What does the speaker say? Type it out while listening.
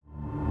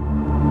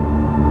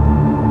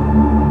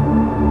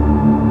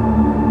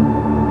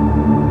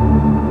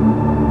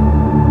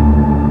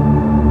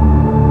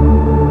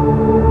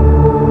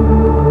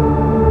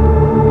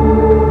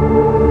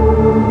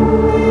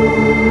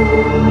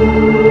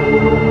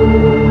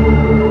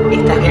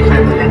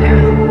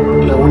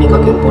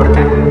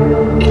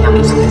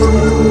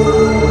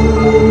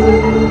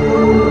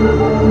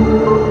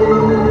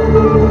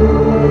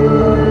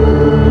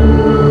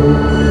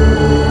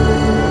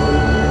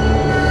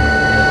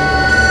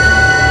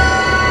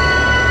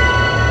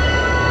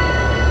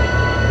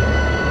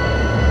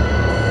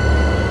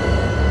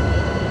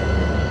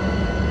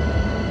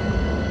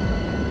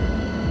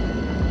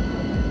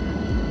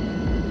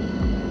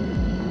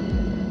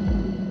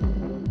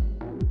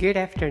Good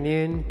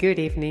afternoon, good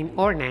evening,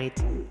 or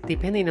night,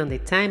 depending on the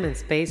time and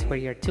space where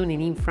you're tuning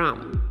in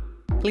from.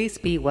 Please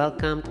be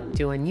welcomed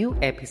to a new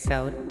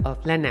episode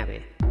of La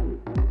Nave,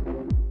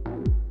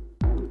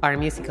 our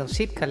musical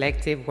ship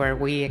collective where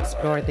we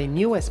explore the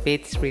newest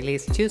beats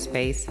released to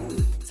space,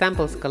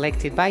 samples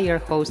collected by your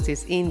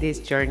hostess in this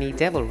journey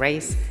Devil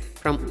Race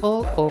from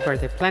all over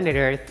the planet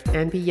Earth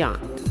and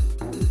beyond.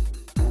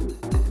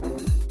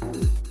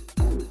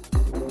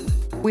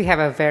 We have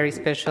a very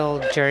special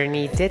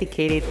journey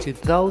dedicated to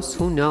those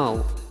who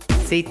know.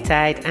 Sit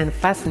tight and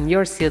fasten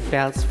your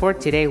seatbelts, for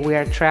today we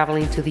are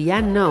traveling to the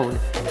unknown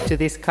to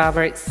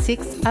discover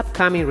 6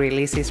 upcoming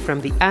releases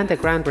from the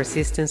Underground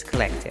Resistance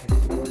Collective.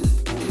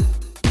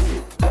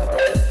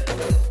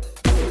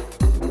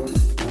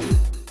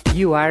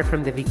 You are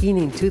from the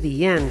beginning to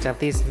the end of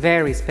this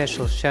very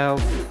special show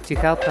to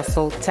help us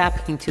all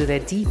tap into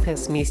the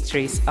deepest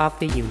mysteries of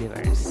the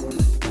universe.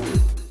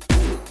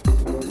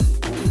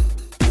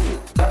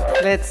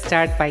 Let's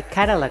start by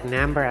catalog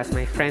number, as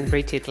my friend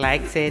Bridget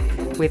likes it,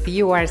 with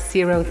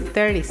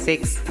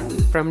UR036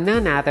 from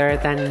none other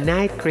than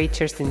Night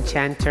Creatures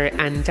Enchanter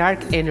and Dark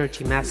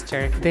Energy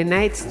Master, the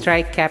Night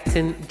Strike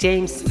Captain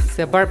James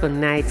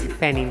Suburban Knight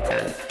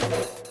Pennington.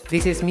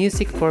 This is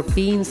music for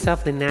beings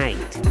of the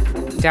night.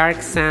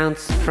 Dark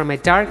sounds from a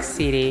dark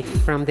city,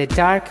 from the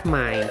dark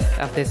mind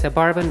of the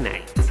Suburban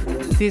Knight.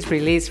 This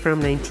release from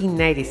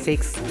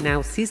 1996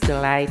 now sees the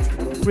light,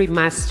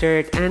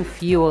 remastered and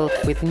fueled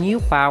with new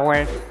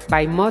power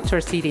by Motor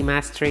City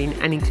Mastering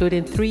and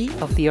including 3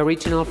 of the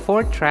original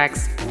 4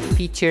 tracks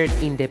featured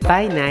in the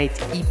By Night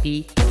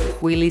EP.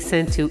 We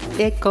listened to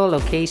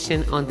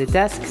Echolocation on the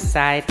dusk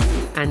side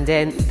and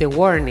then The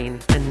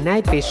Warning and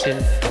Night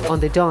Vision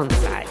on the dawn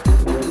side.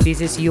 This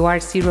is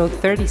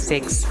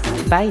UR036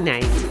 By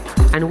Night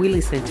and we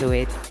listen to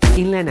it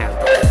in La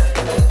Nave.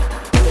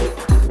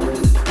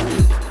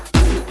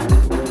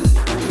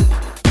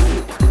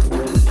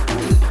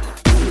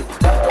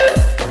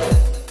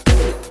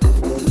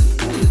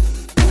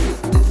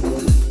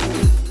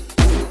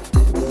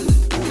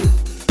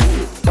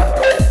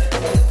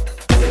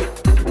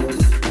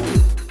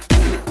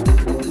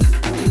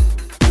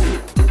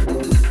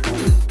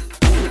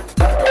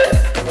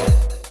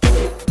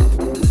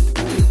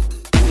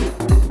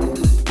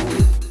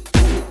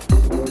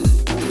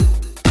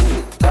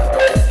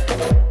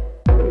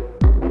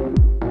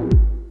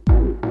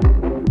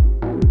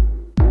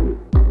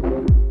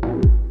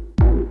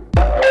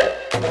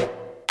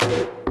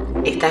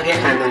 Estás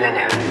viajando en la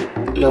nave.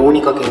 Lo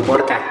único que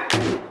importa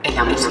es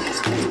la música.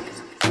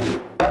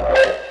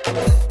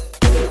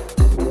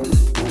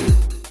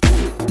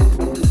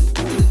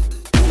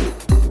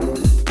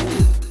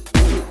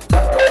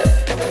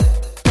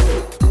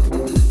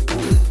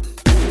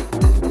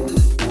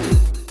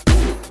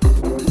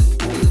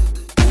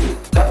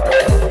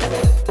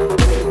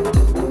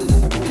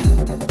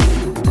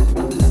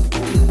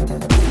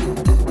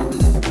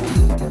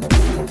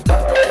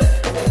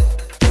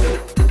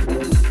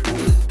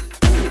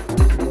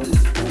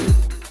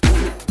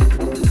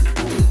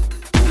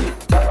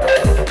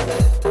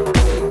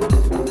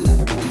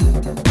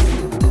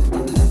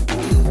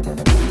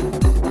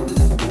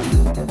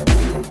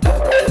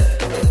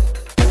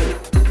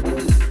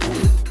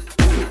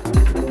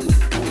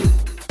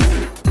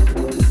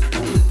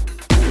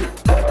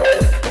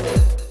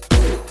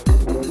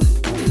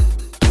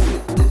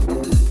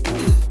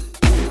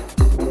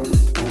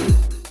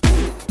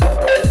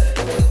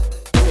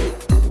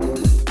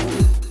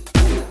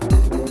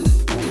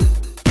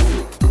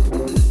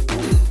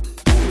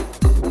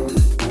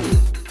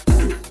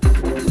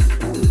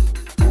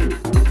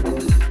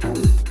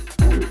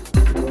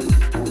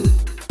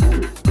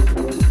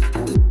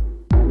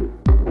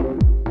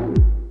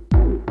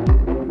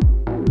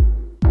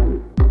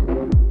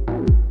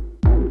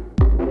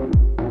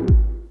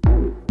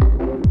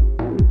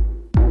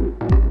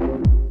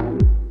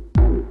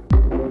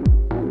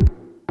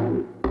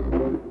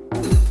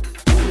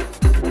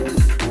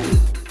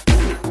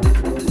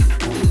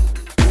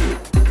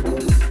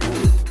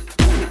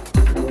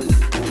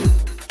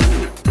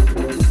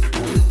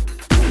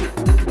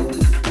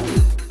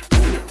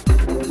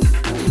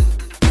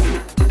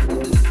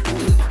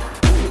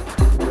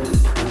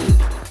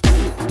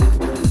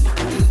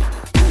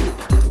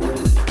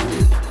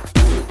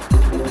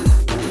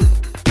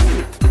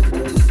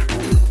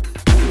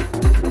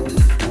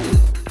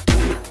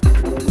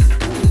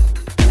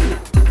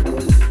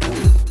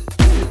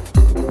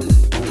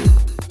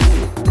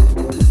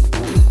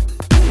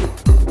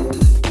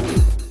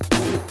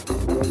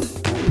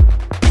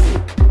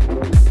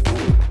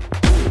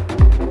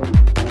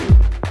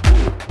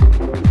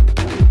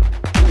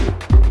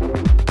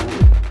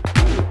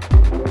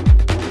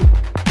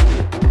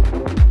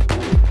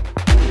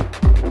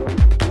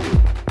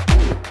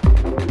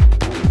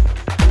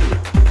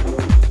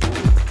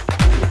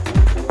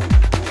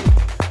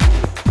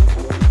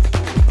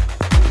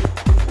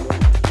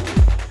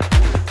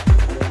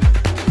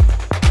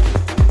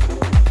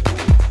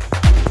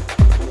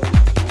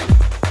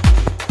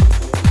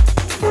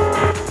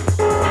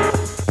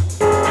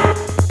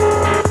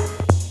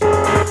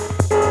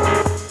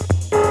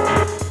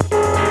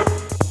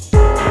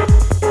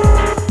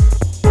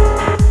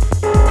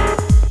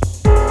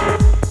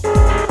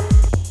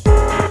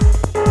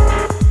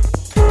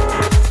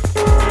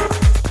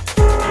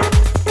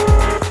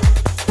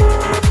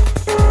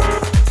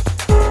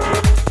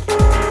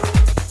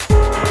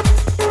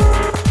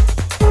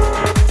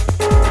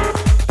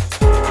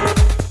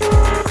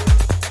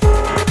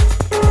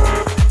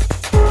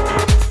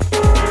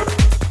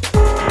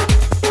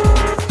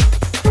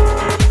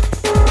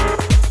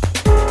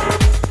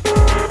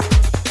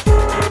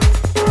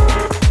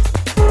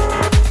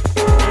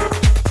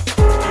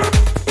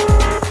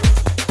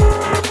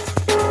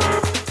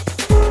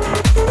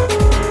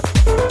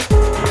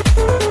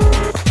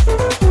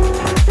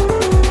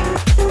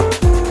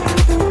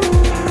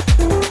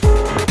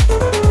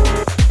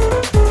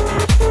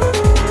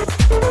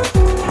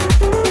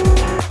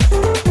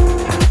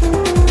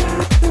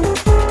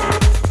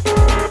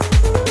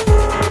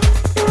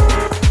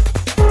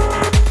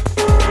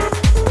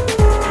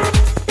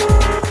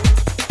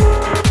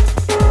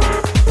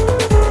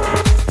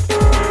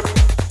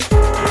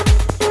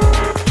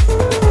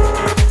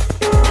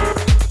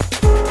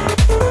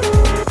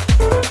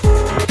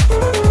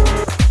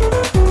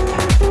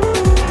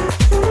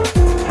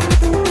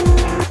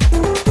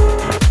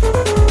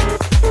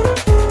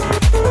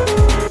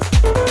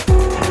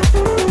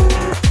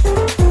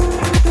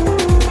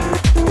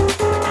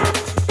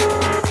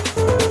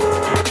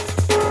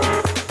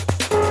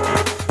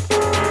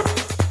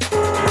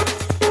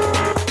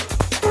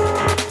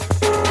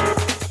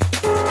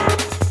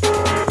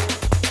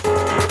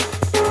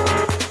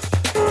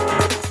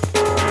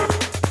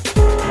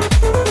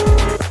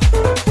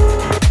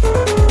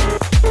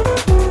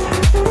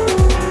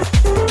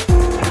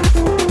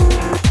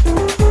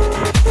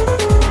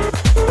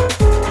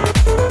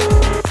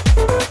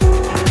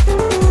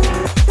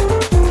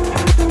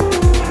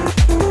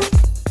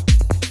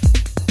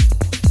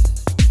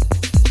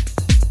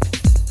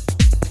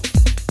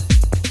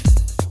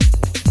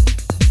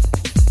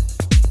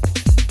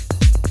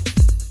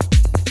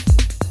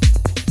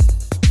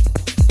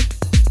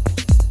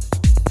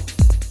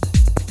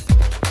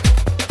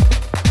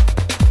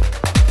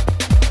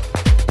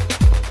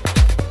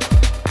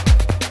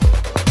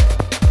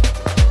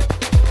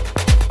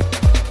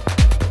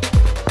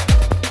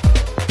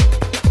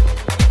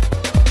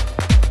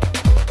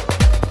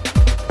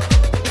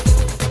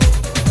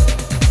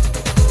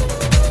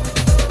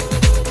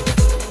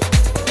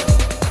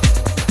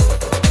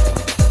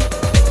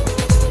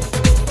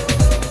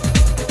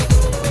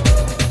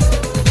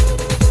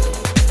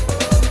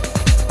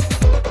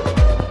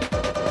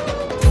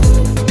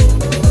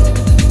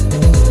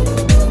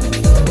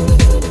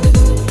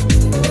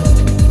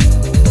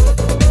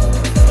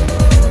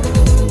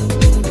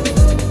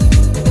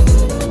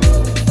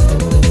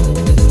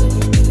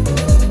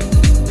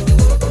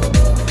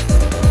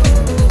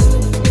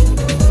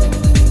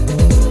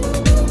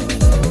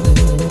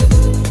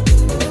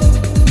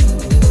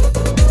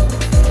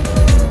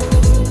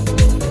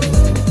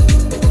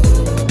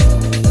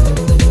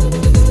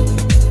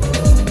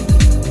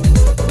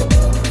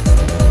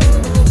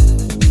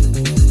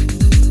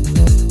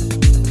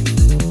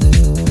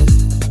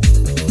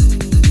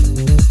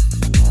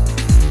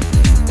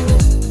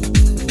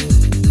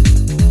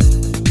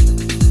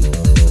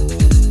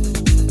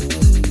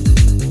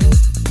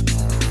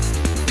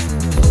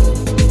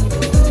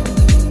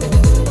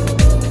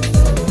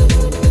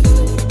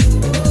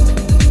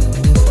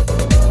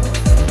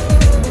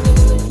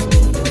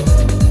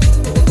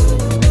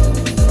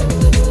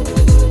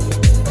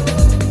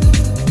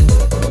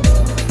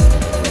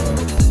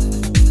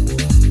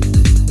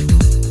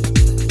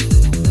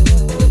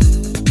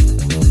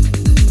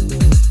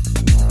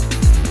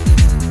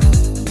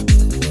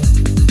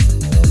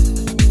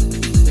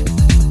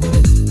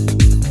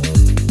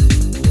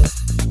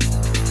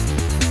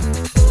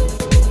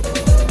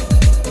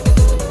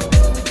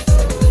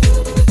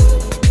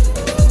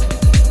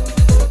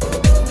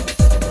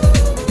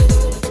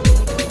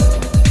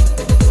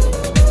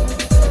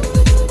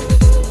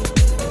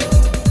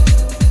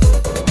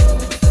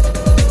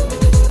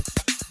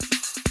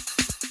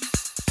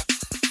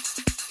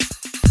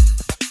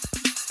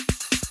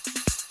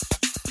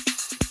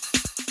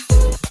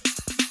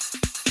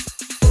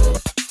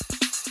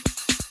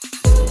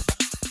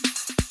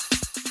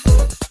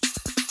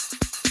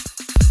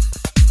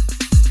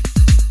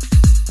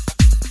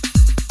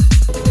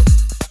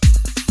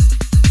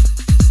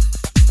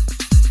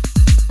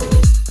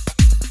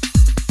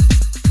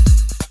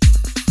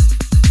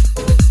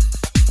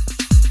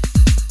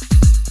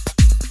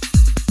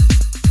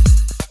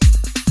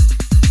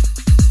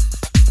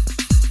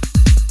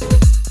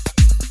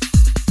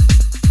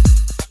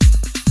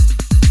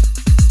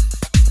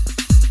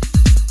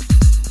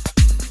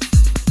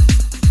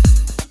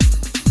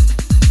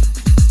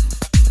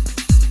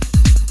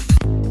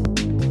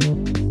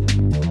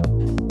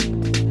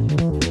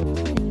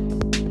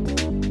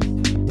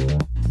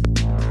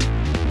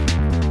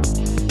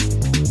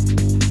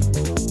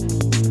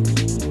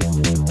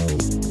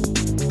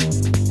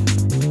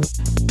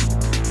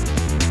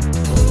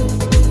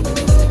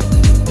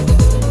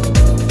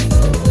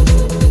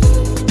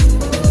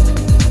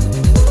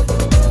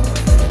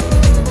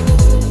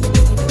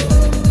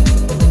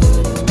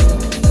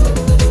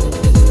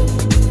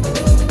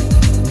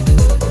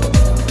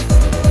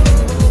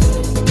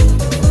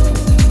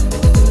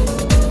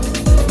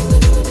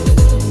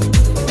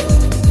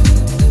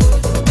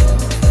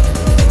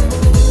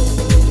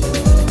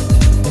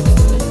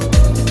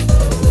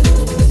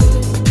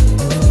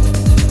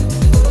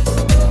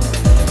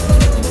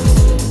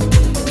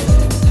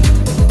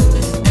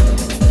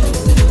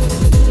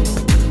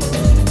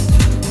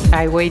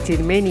 I waited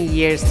many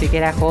years to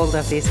get a hold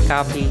of this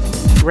copy.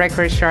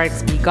 Record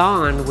Sharks be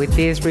gone with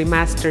this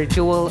remastered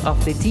jewel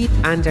of the deep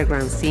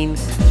underground scene,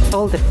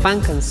 all the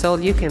funk and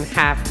soul you can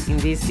have in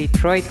this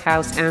Detroit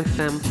house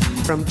anthem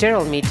from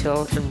Gerald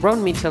Mitchell and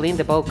Ron Mitchell in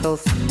the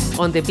vocals.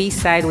 On the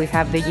B-side we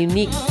have the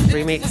unique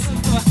remix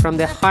from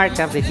the heart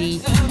of the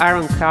D,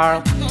 Aaron Carl,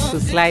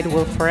 whose light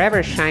will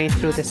forever shine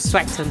through the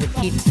sweat and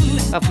the heat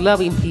of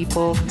loving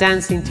people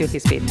dancing to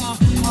his beat.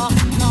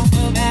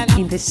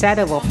 In the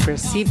shadow of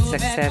perceived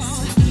success,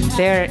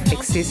 there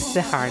exists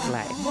the hard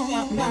life,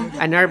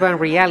 an urban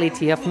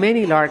reality of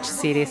many large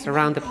cities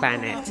around the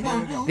planet.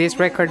 This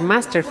record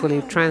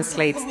masterfully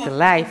translates the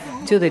life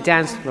to the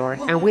dance floor,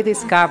 and we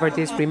discovered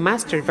this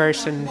remastered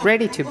version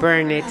ready to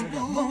burn it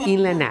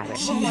in La Nave.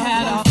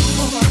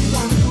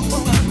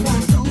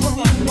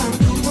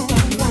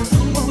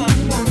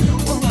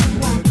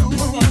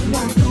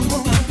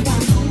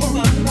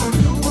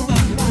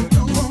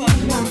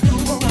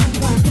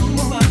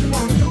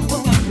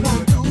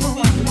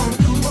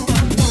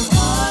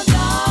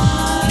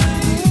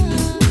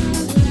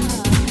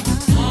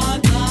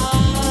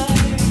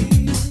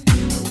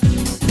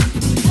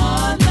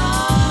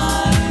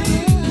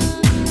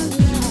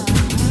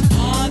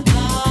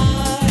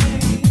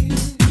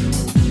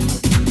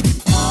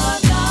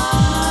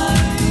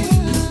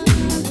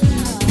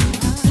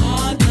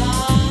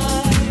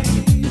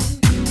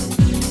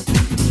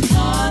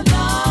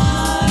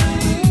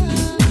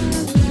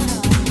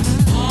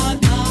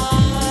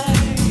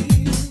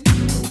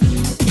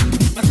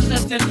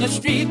 In the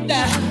street,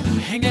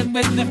 hanging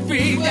with the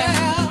freak.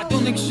 I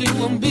don't think she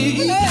will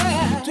be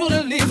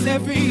totally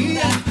set free.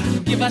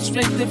 Give us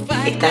strength to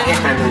fight. Estás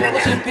dejando en la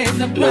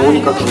nave. Lo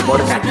único que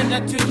importa es la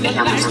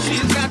música.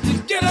 She's got to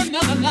get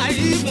another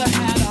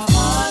life.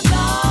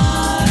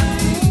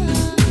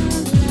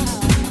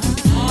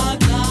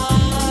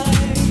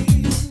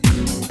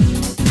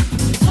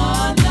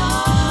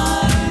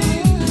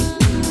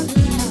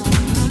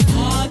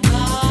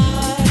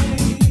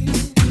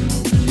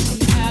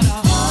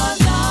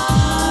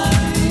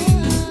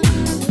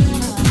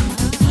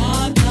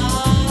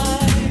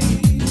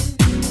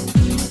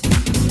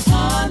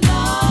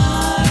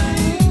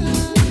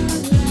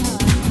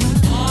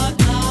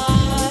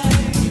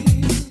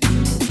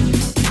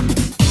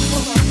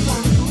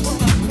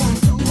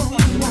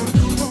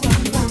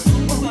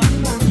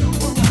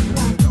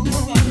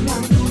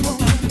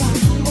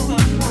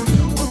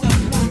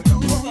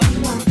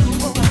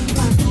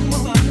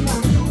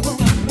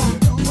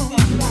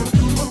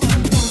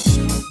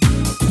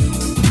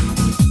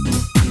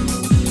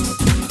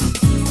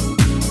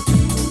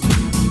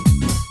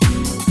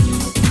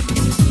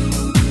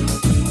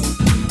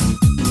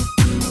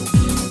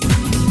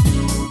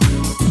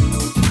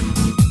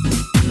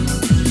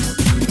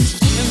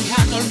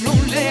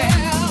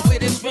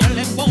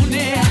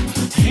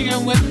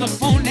 With the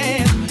phone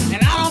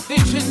and I don't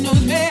think she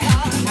knows me.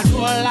 I do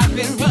her like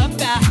it rough,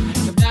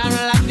 down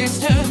like it's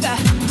tough.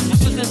 My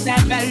sister's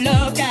that bad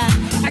luck.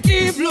 I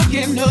keep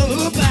looking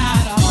up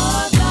at her.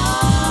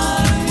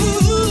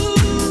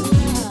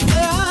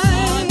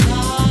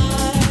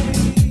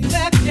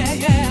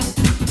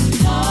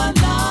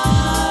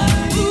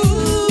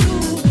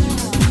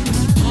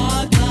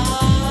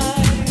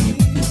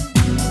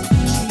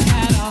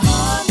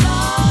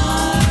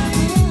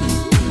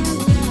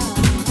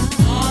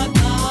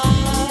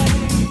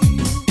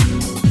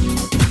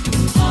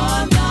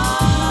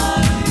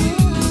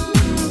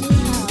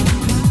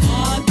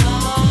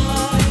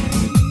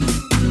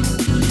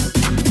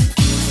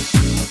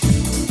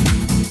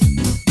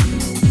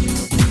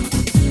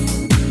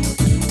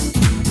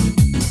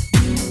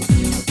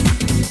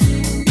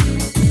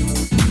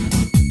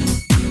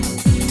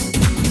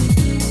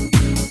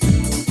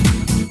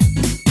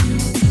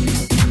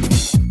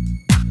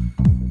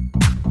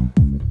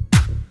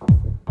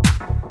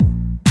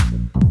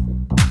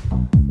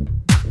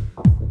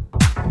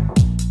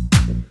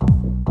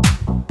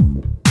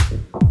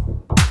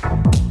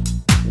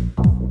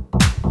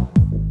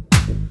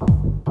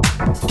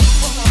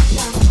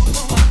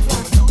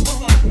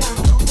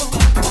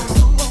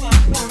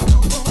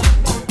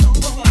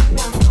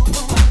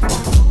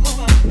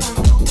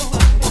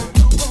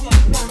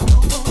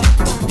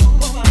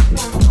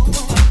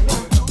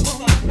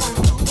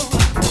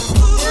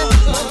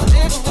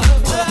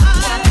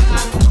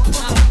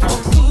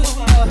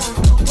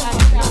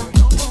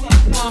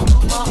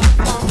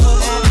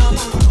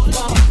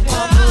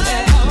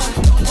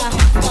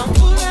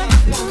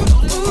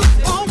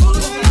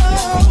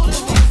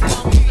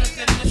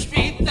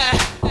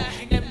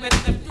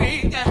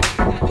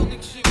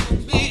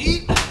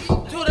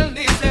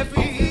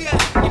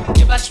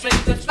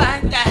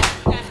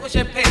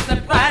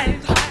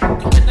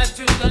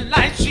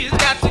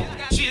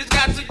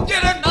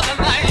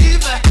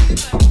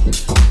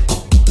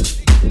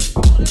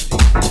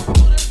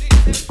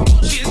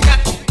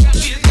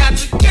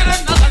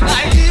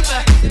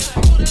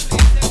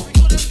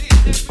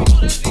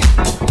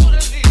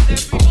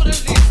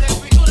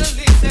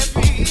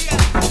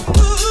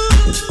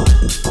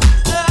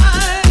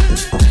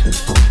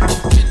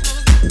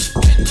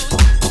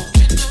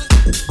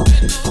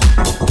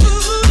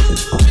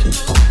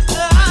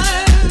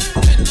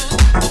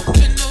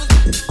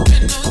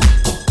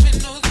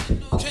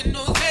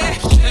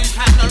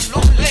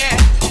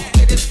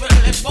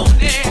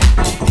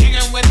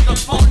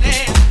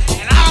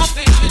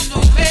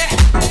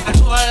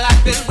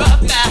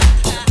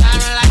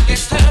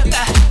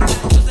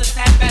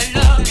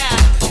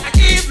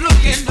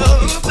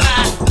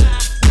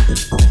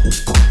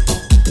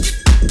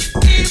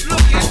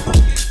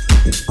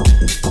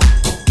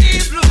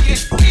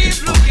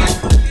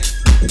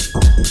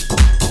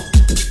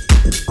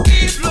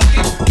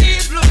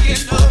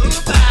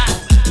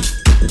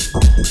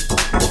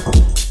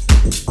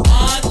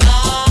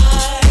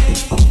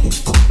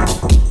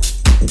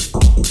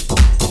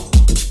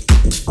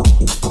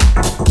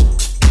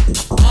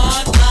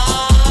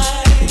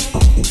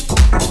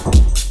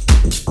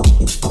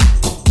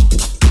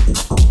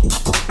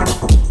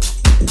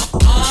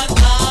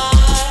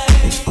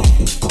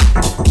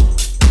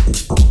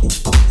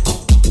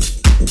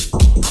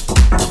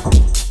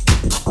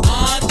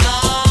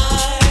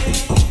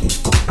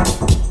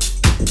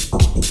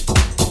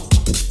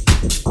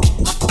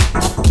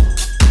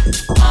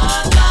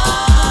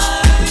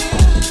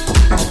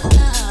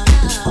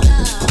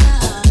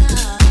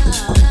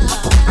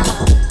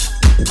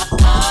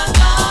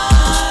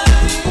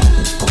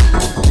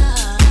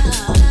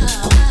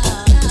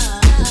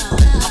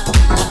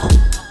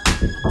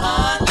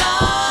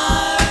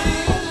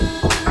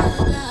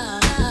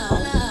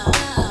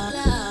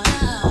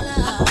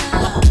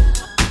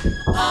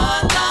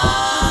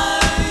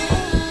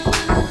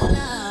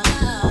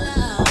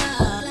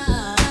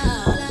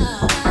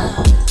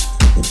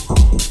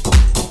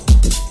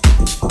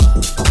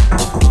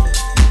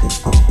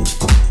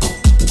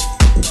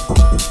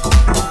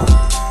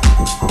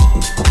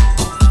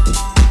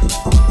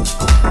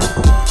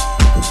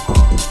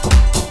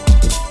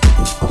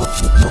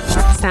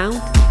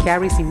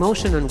 carries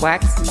emotion on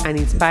wax and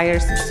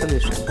inspires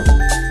solutions.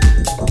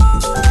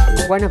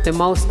 One of the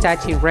most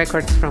touching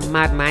records from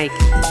Mad Mike,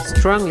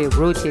 strongly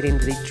rooted in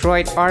the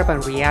Detroit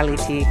urban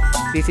reality,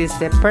 this is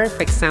the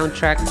perfect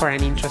soundtrack for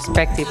an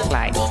introspective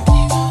flight.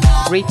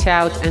 Reach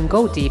out and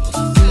go deep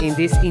in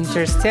this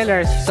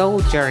interstellar soul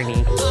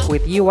journey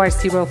with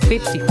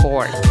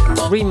UR054,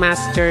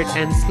 remastered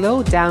and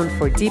slowed down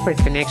for deeper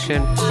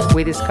connection.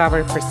 We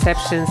discover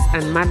Perceptions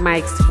and Mad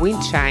Mike's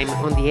Wind Chime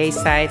on the A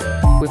side.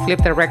 We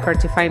flip the record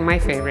to find my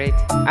favorite,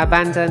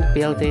 Abandoned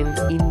Building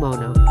in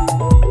mono.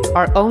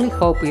 Our only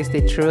hope is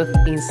the truth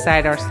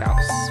inside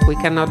ourselves. We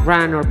cannot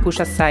run or push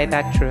aside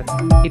that truth.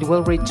 It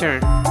will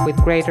return with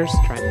greater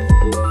strength.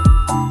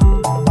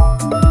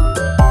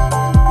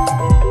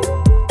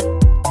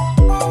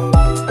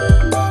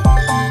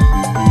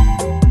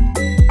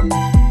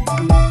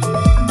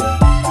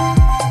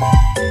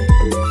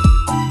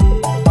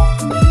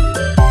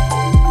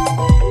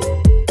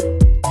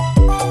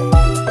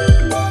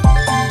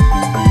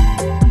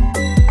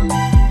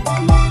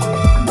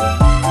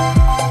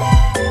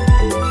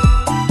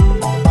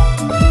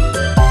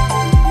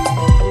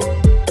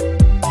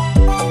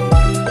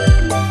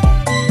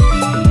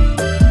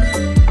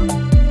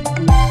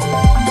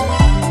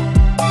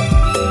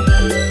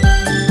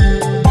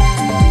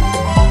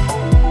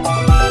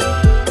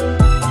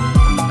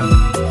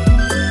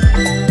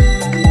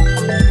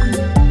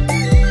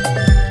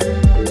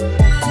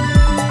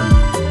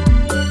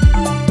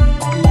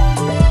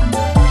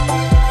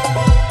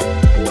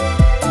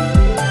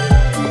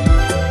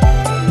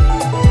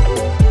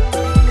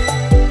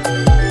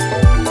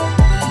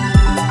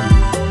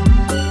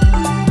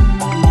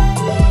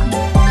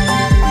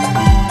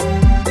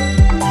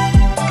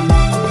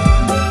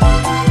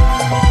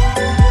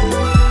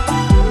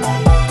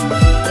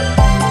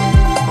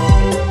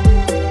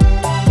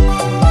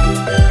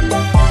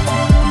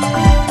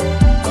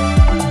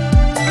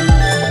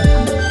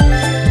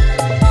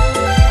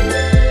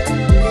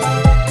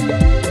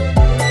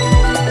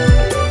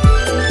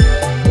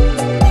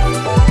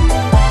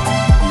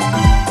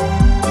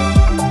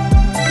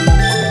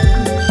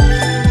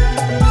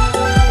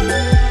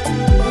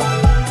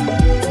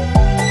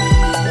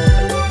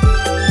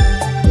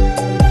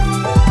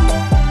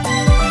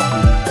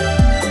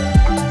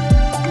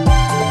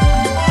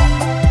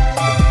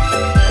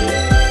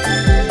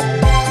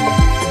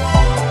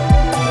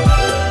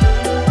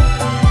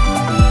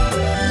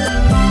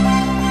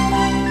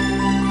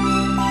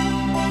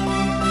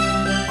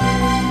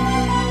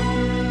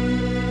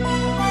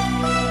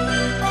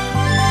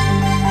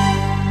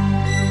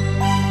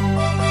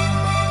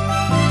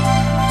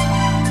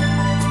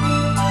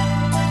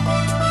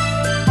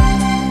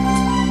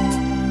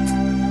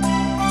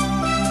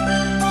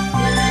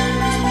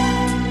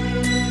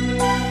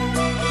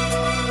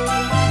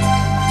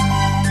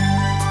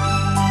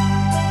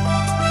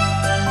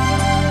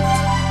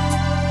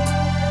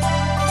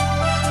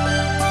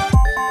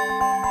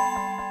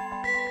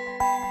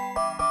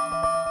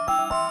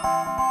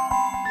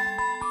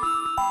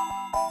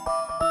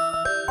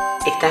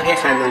 Estás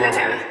viajando en la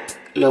nave.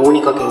 Lo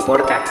único que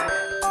importa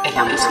es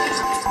la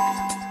música.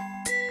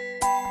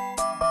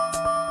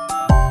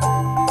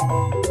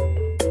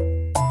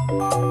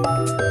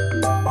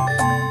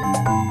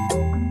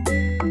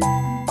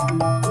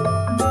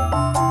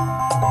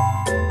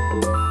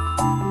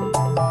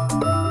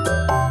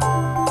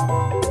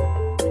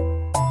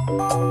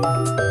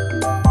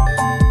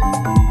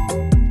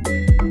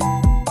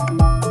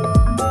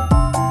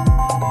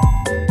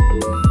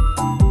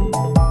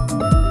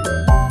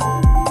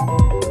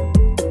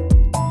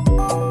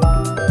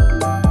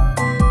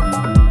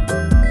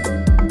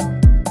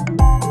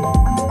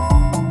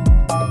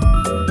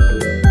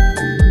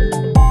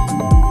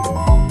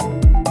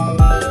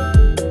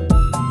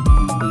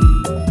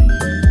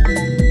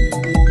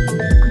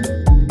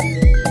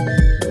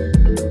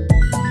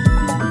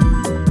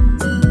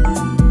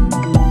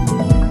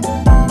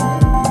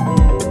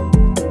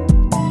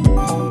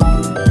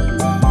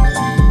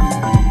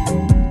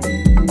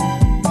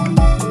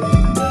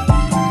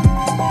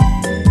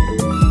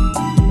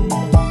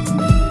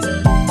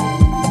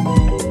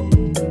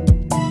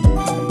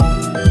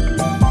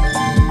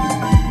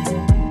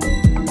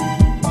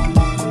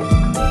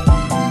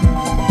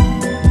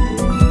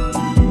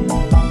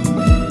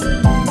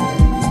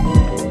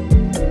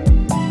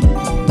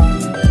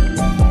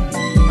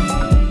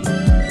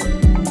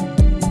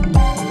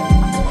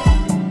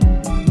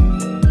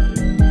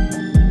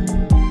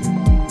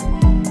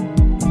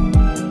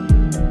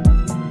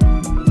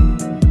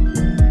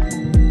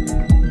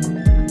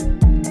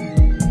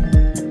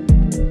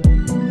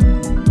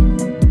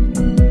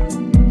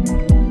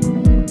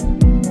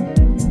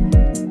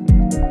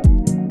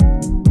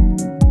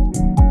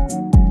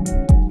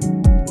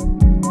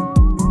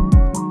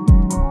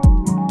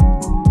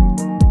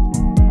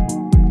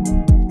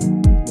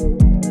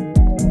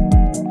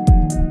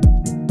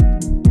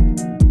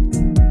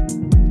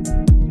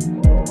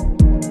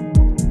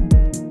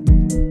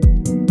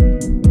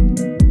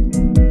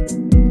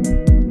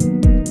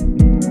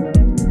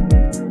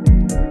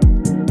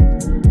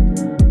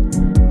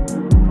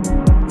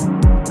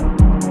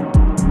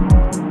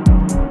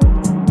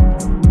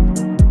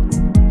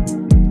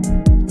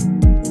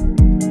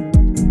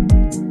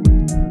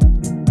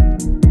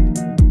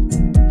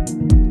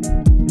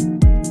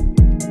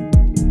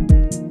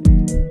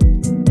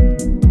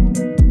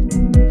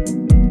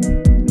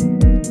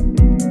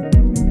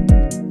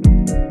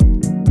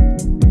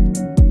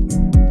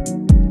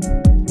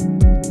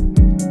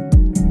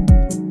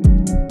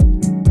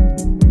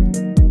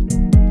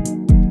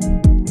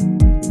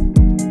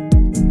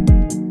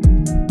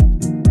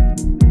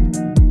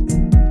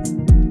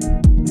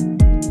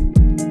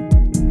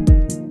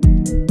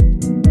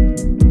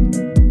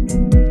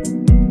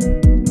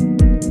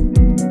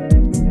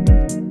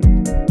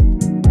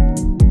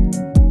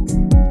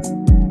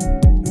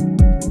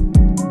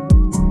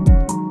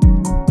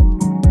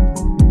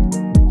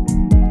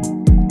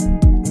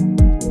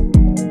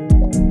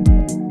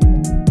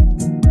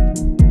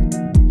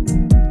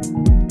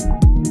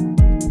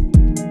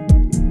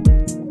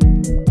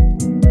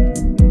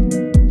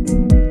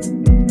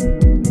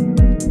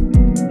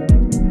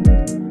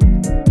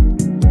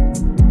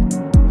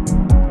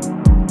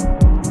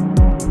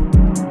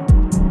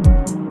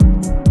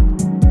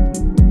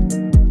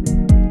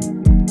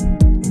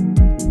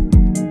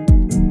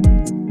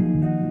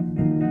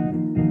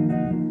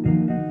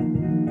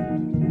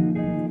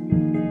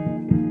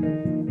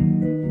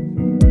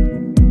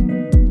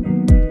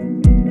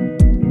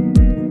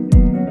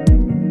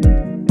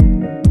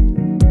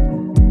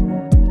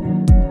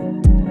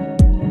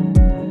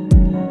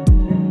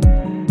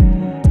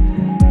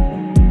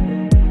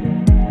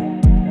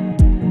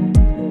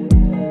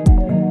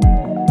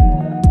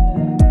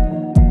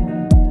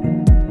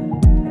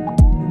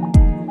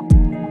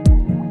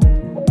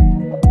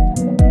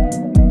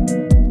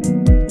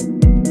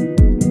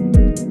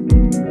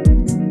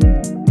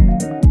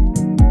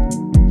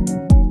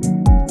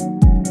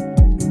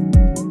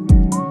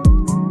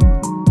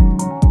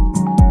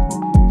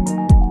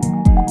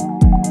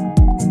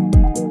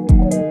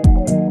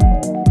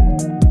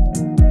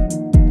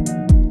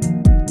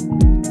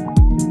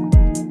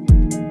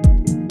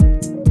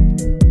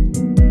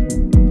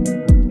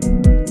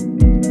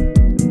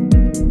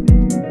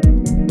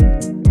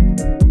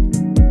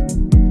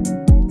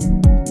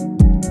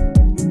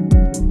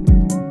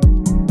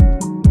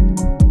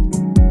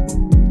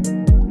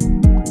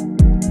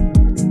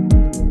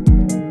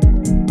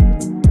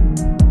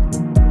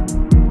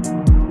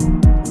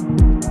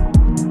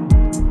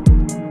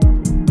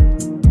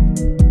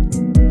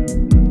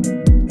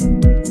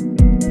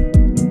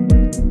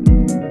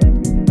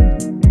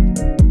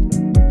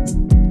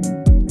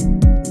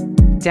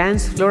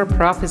 Dance Floor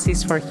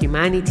Prophecies for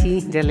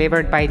Humanity,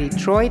 delivered by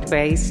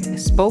Detroit-based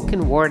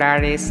spoken word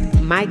artist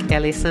Mike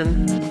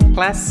Ellison,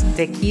 plus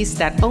the keys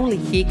that only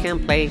he can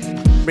play,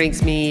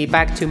 brings me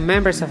back to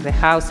Members of the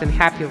House and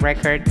Happy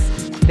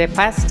Records. The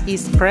past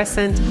is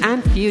present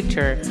and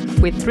future,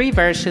 with 3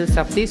 versions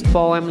of this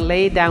poem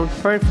laid down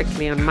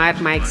perfectly on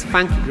Mad Mike's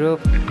funky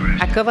groove.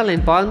 A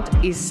covalent bond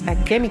is a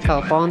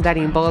chemical bond that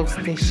involves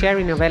the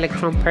sharing of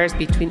electron pairs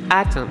between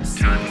atoms.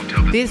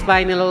 This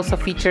vinyl also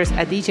features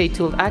a DJ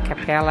tool a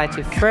cappella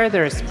to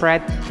further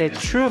spread the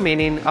true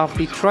meaning of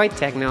Detroit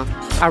techno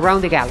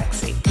around the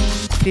galaxy.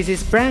 This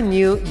is brand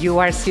new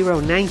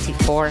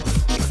UR094,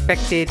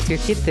 expected to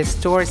hit the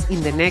stores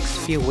in the next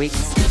few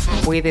weeks.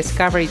 We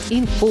discover it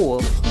in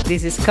full.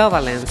 This is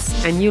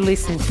Covalence, and you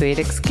listen to it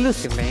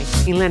exclusively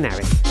in La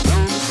Nave.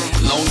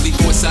 Long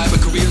before cyber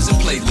careers and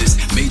playlists,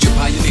 major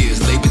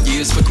pioneers labored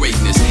years for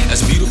greatness.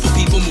 As beautiful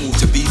people move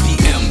to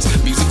BPMs,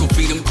 musical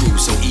freedom grew,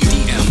 so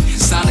EDM,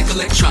 sonic,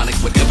 electronic,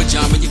 whatever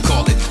genre you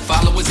call it.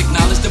 Followers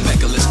acknowledge the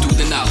mecca, let's do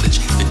the knowledge.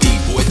 The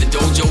D-boy, the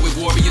dojo with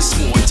warriors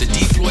sworn to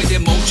deploy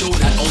their mojo,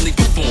 not only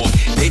perform.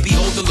 They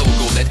behold the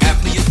logo that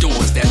aptly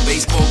adorns that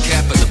baseball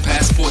cap as a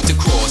passport to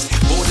cross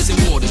borders and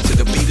waters to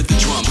the beat of the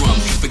drum.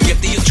 Forget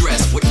the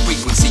address, what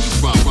frequency you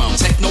run.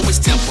 Techno is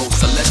tempo,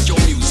 celestial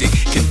music,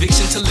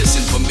 conviction to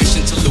listen,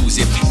 permission to lose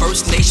it.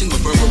 First nation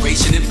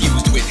reverberation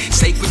infused with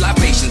sacred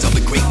libations of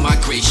the great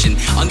migration.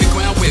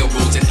 Underground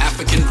railroads and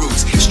African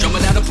roots,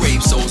 strumming out of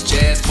brave souls,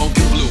 jazz, funk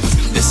and blues.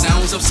 The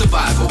sounds of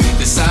survival,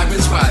 the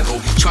sirens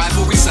rival,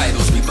 tribal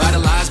recitals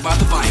revitalized by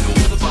the vinyl.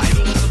 The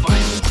vinyl, the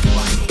vinyl, the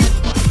vinyl.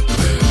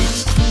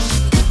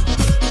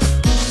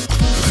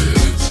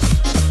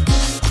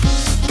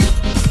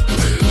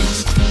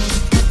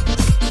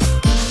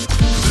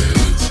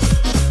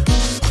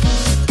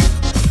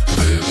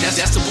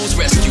 Decibels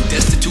rescue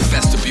destitute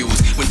vestibules.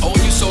 When all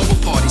you saw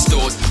were party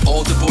stores,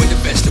 all devoid of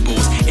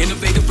vegetables.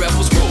 Innovative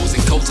rebels rose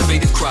and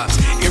cultivated crops,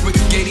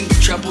 irrigating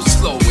trebles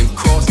slow and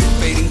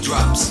cross-fading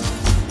drops.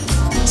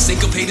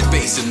 Syncopated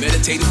bass and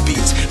meditative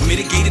beats,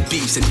 mitigated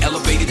beefs and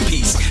elevated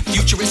peace.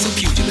 Futurists and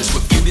pugilists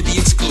refuted the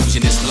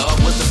exclusionists. Love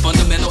was the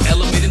fundamental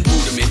element and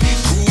rudiment.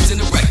 Grooves in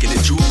the record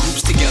that drew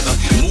groups together.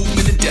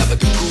 Movement endeavor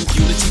to prove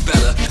unity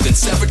better than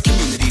severed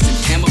communities and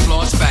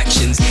camouflage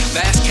factions.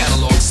 Vast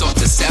catalogs sought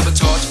to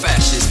sabotage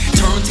fascists.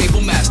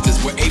 Turntable masters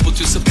were able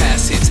to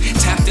surpass hits.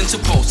 Tapped into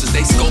pulses,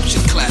 they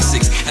sculptured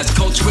classics. As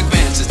culture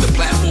advances, the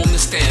platform to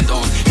stand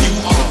on. You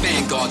are the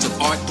vanguards of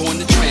art born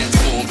to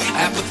transform.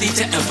 Apathy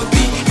to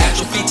empathy,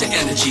 atrophy to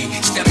energy.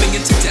 Stepping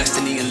into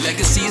destiny and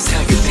legacy is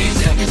everything.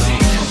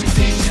 Everything,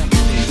 everything, everything.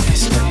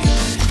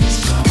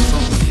 It's gone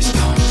from, it's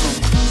gone from,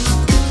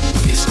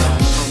 it's gone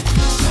from,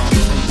 it's gone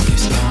from,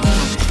 it's gone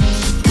from.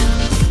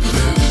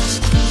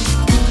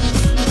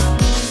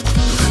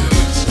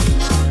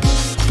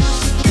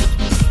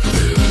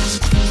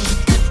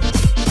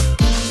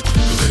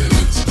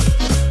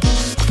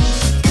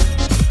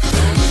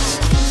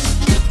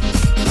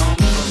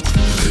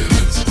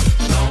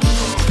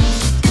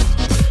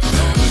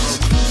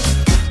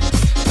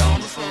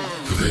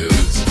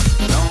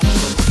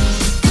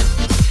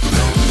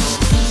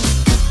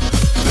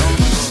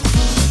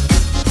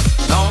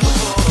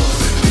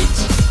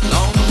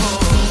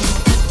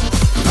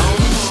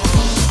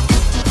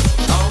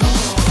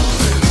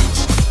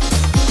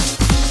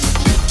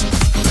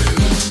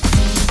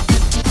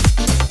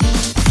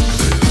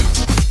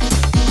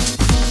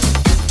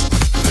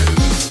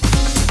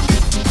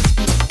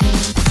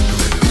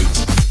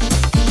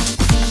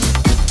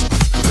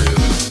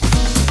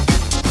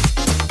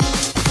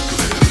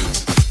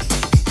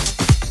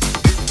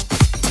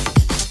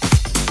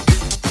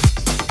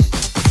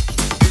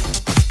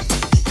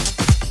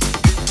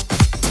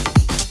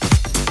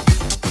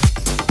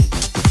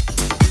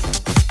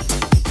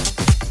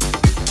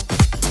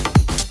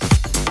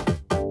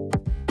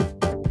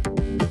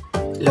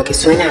 Lo que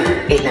suena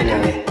es la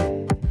nave.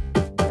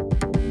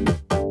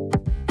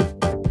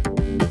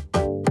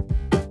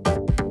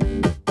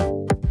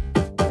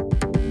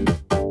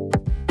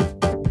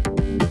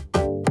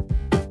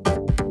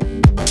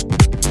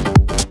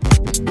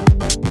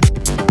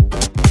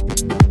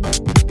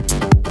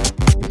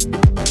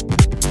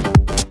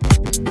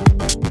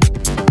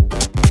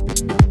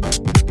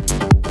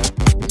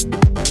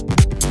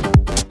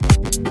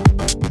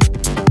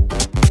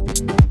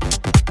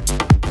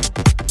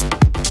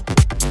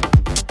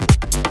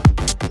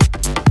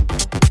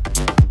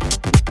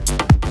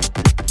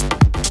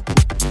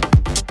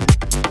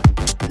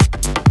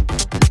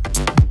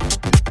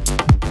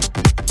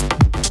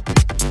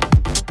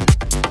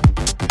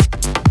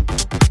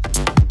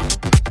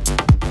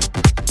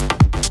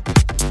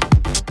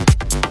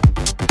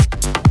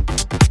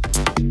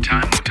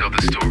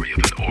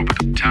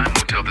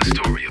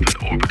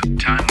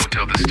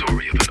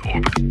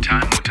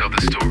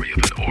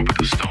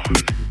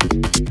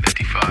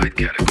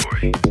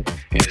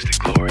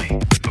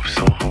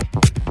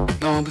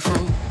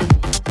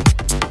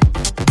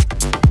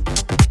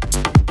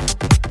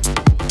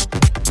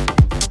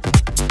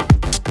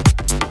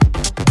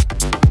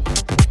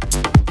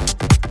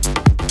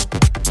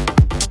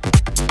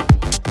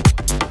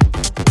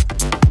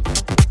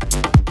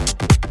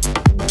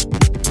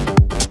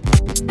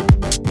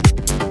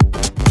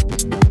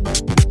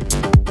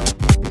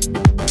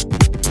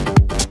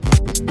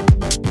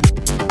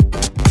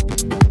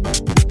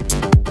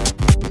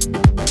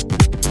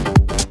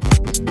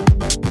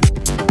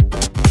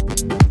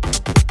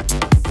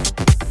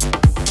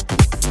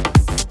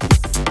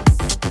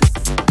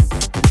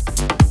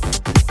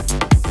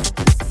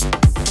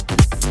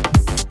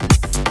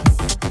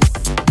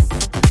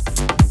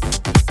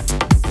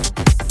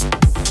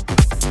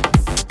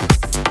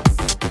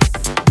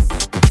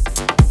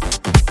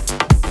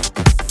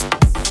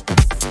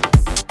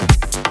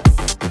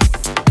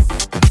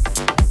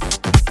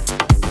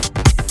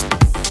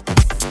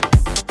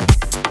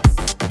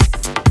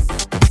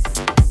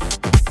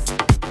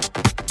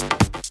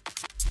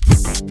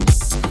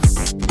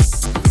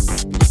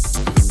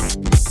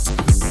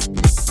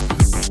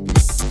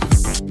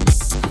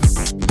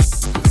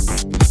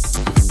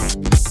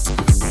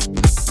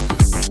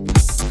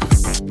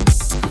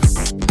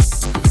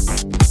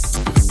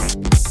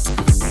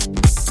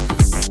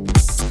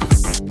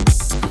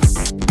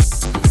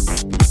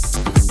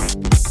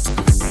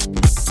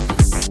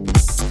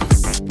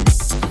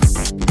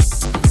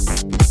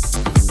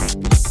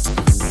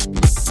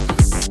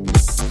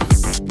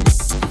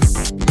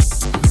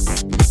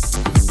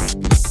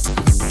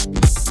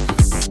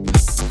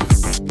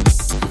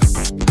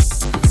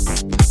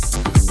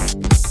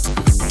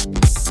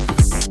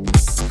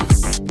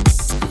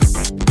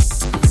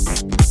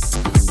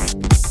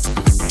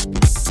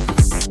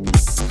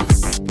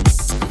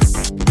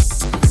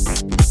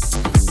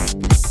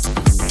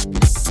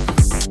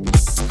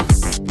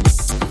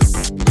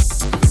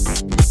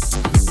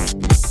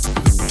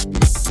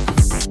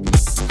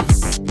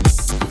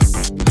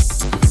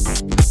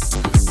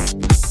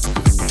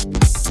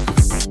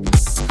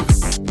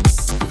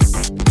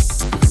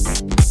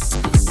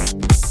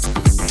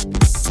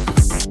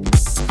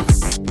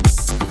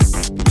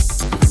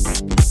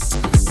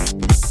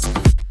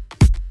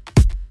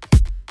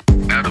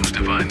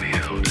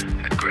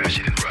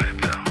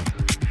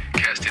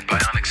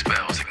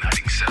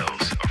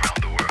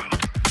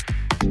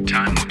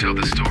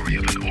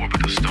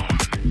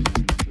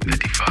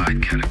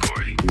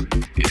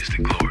 is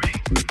the glory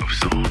of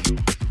song.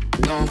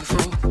 Long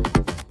before,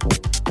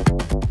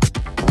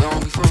 long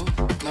before,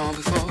 long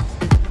before.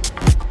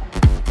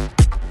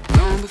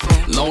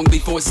 Long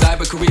before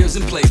cyber careers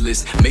and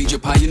playlists, major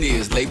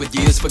pioneers labored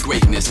years for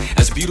greatness.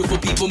 As beautiful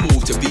people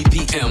moved to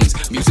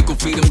BPMs, musical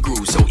freedom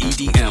grew, so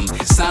EDM,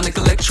 sonic,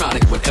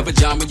 electronic, whatever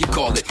genre you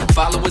call it.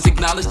 Followers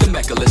acknowledge the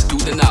mecca, let's do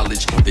the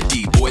knowledge. The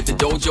D-boy, the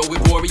dojo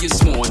with warriors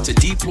sworn to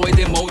deploy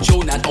their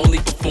mojo, not only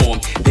perform.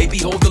 They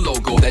behold the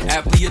logo that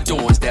aptly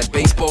adorns that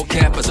baseball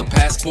cap as a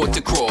passport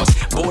to cross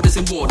borders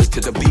and waters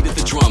to the beat of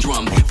the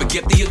drum.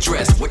 Forget the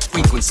address, what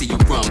frequency you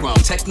run.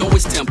 Techno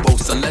is tempo,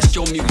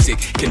 celestial music,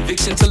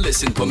 conviction to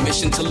listen,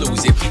 permission to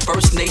lose it.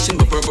 First nation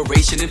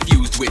reverberation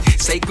infused with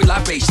sacred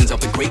libations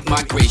of the great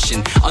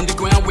migration.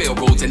 Underground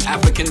railroads and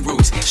African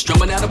roots,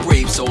 strumming out of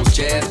brave souls,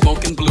 jazz,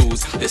 funk and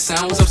blues. The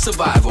sounds of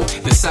survival,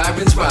 the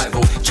sirens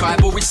rival.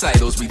 Tribal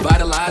recitals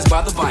revitalized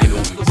by the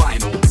vinyl.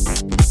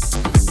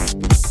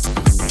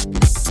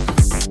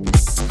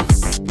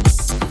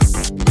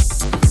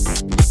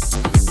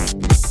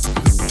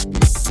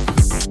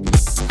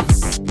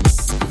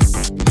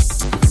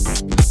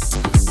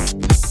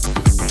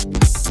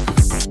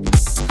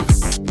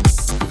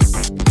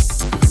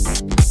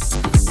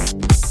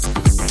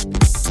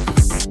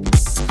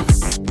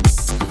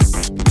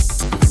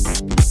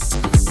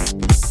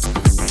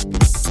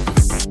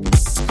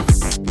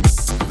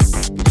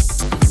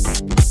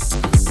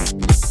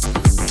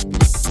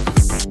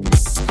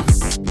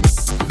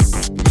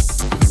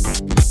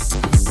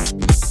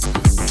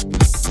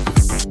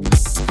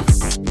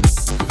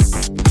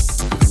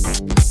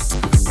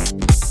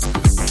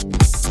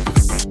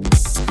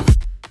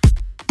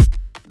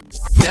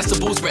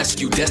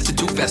 Rescue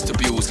destitute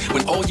vestibules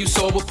when all you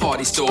saw were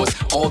party stores,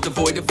 all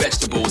devoid of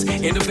vegetables.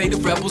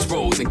 Innovative rebels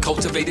rose and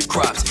cultivated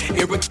crops,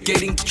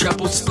 irrigating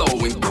treble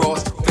slow and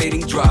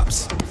cross-fading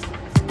drops.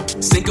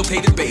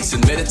 Syncopated bass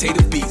and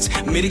meditative beats,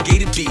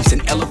 mitigated beefs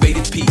and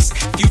elevated peace.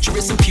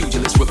 Futurists and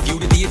pugilists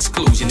refuted the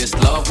exclusionist.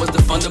 Love was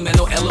the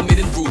fundamental element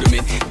and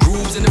rudiment.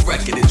 Grooves in the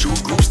record that drew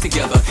groups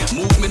together.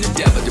 Movement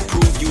endeavor to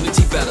prove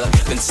unity better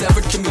than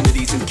severed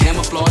communities and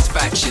camouflaged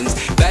factions.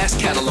 Vast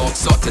catalogs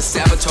sought to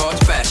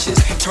sabotage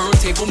fascists.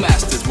 Turntable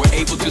masters were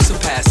able to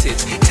surpass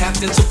hits.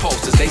 Tapped into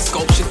posters, they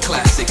sculptured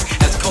classics.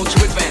 As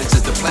culture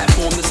advances, the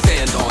platform to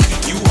stand on.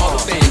 You are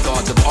the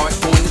vanguards of art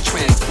born to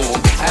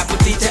transform.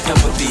 Apathy to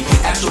empathy,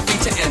 atrophy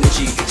to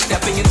energy,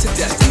 stepping into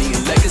destiny,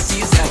 and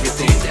legacy is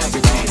everything,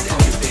 everything,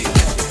 everything.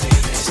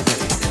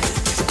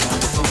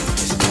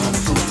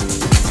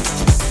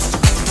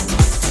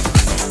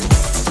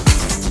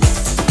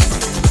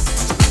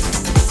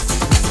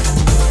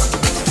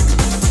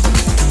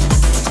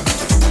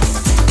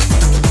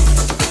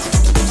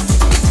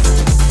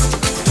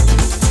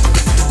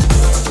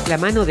 La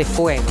mano de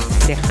fuego,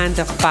 the hand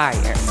of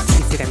fire.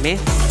 Is it a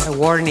myth, a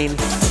warning,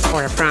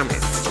 or a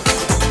promise?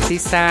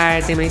 These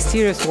are the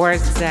mysterious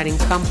words that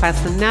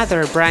encompass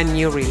another brand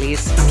new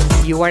release,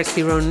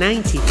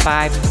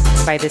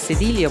 UR095 by the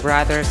Cedillo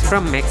brothers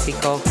from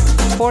Mexico.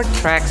 4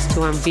 tracks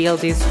to unveil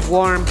these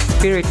warm,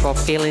 spiritual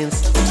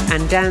feelings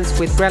and dance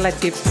with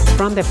relatives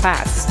from the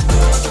past.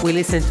 We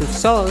listen to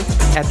Sol,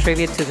 a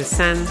tribute to the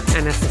sun,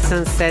 and as the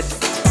sun sets,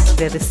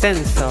 the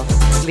descenso,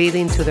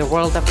 leading to the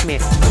world of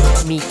myth,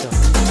 mito.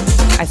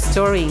 A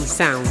story in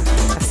sound,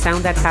 a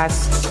sound that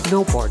has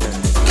no borders.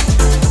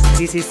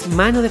 This is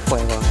Mano de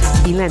Fuego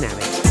en la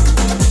nave.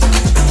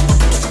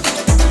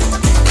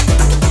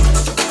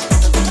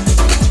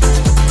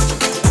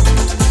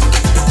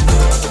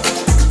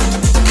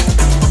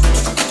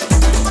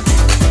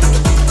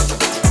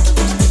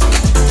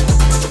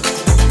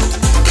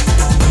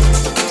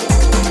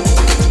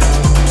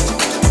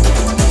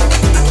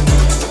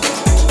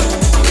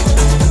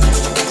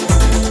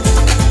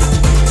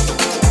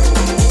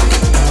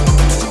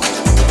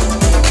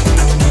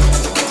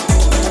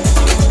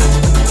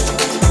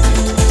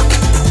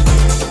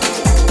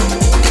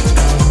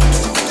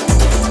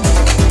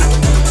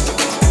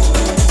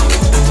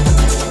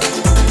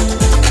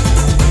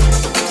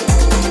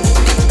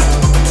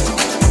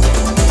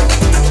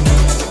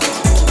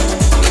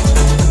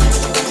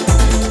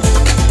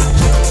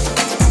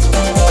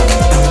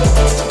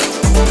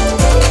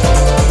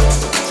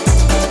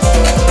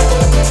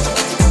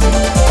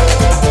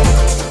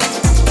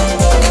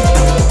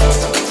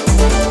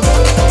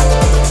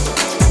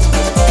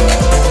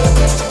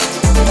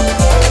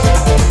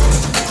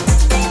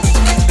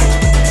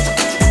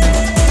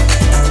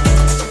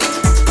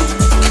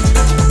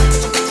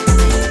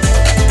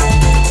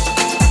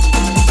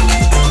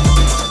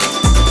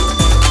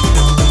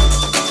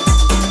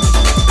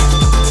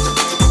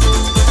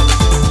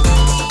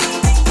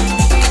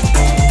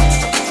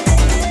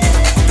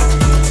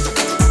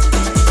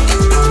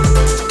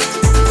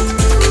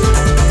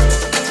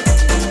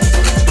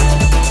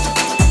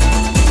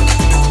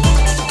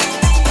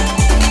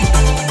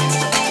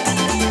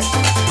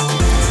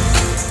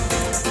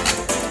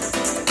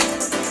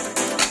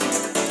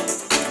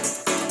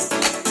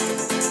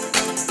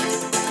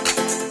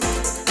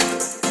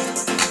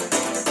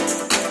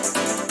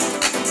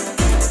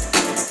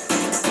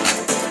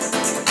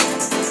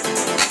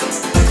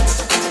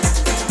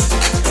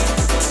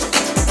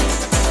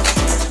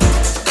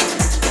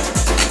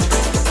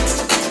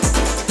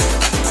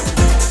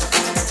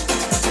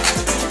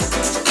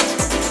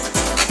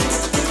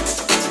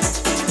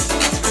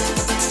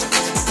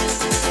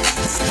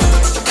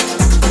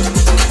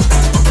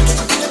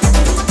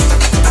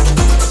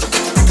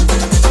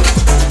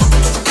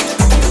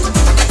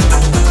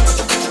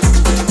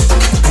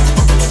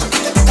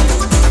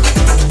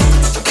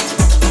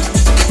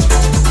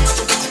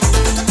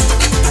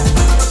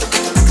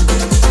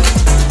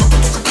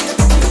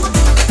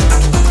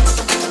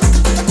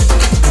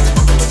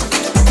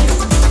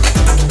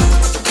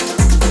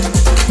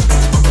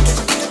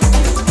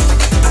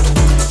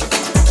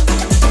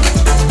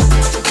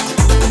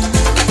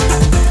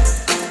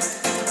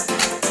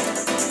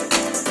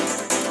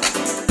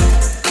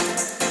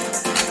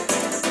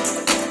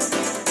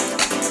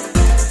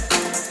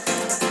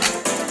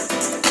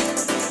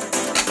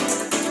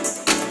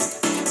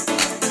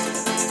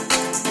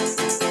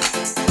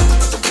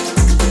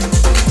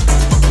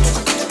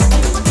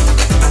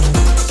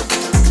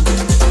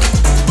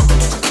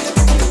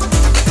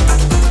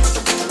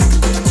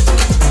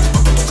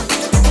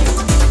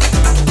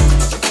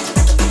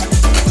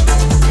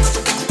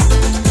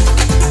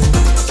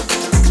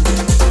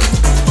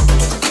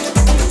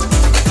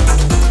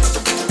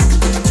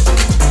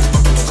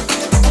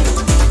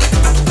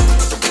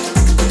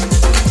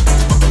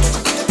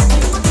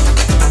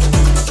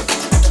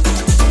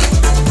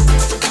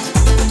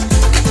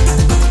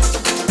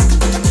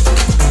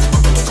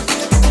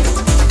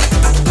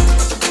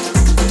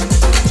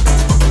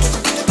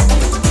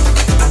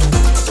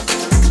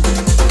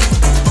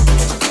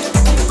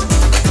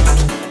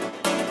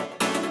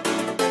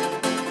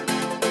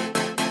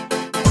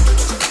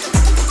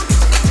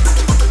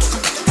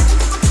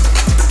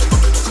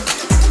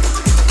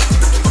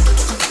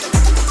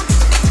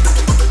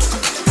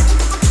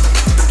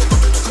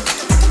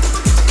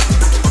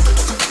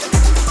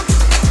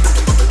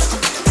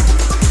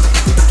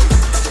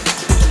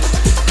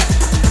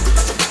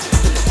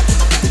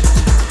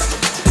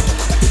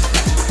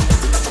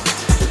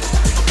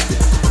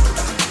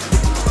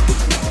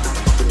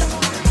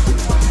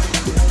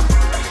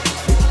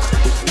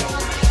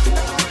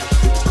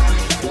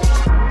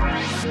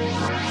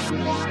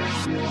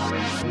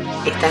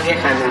 Estás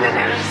viajando en la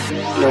nave.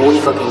 Lo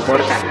único que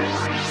importa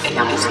es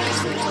la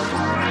música.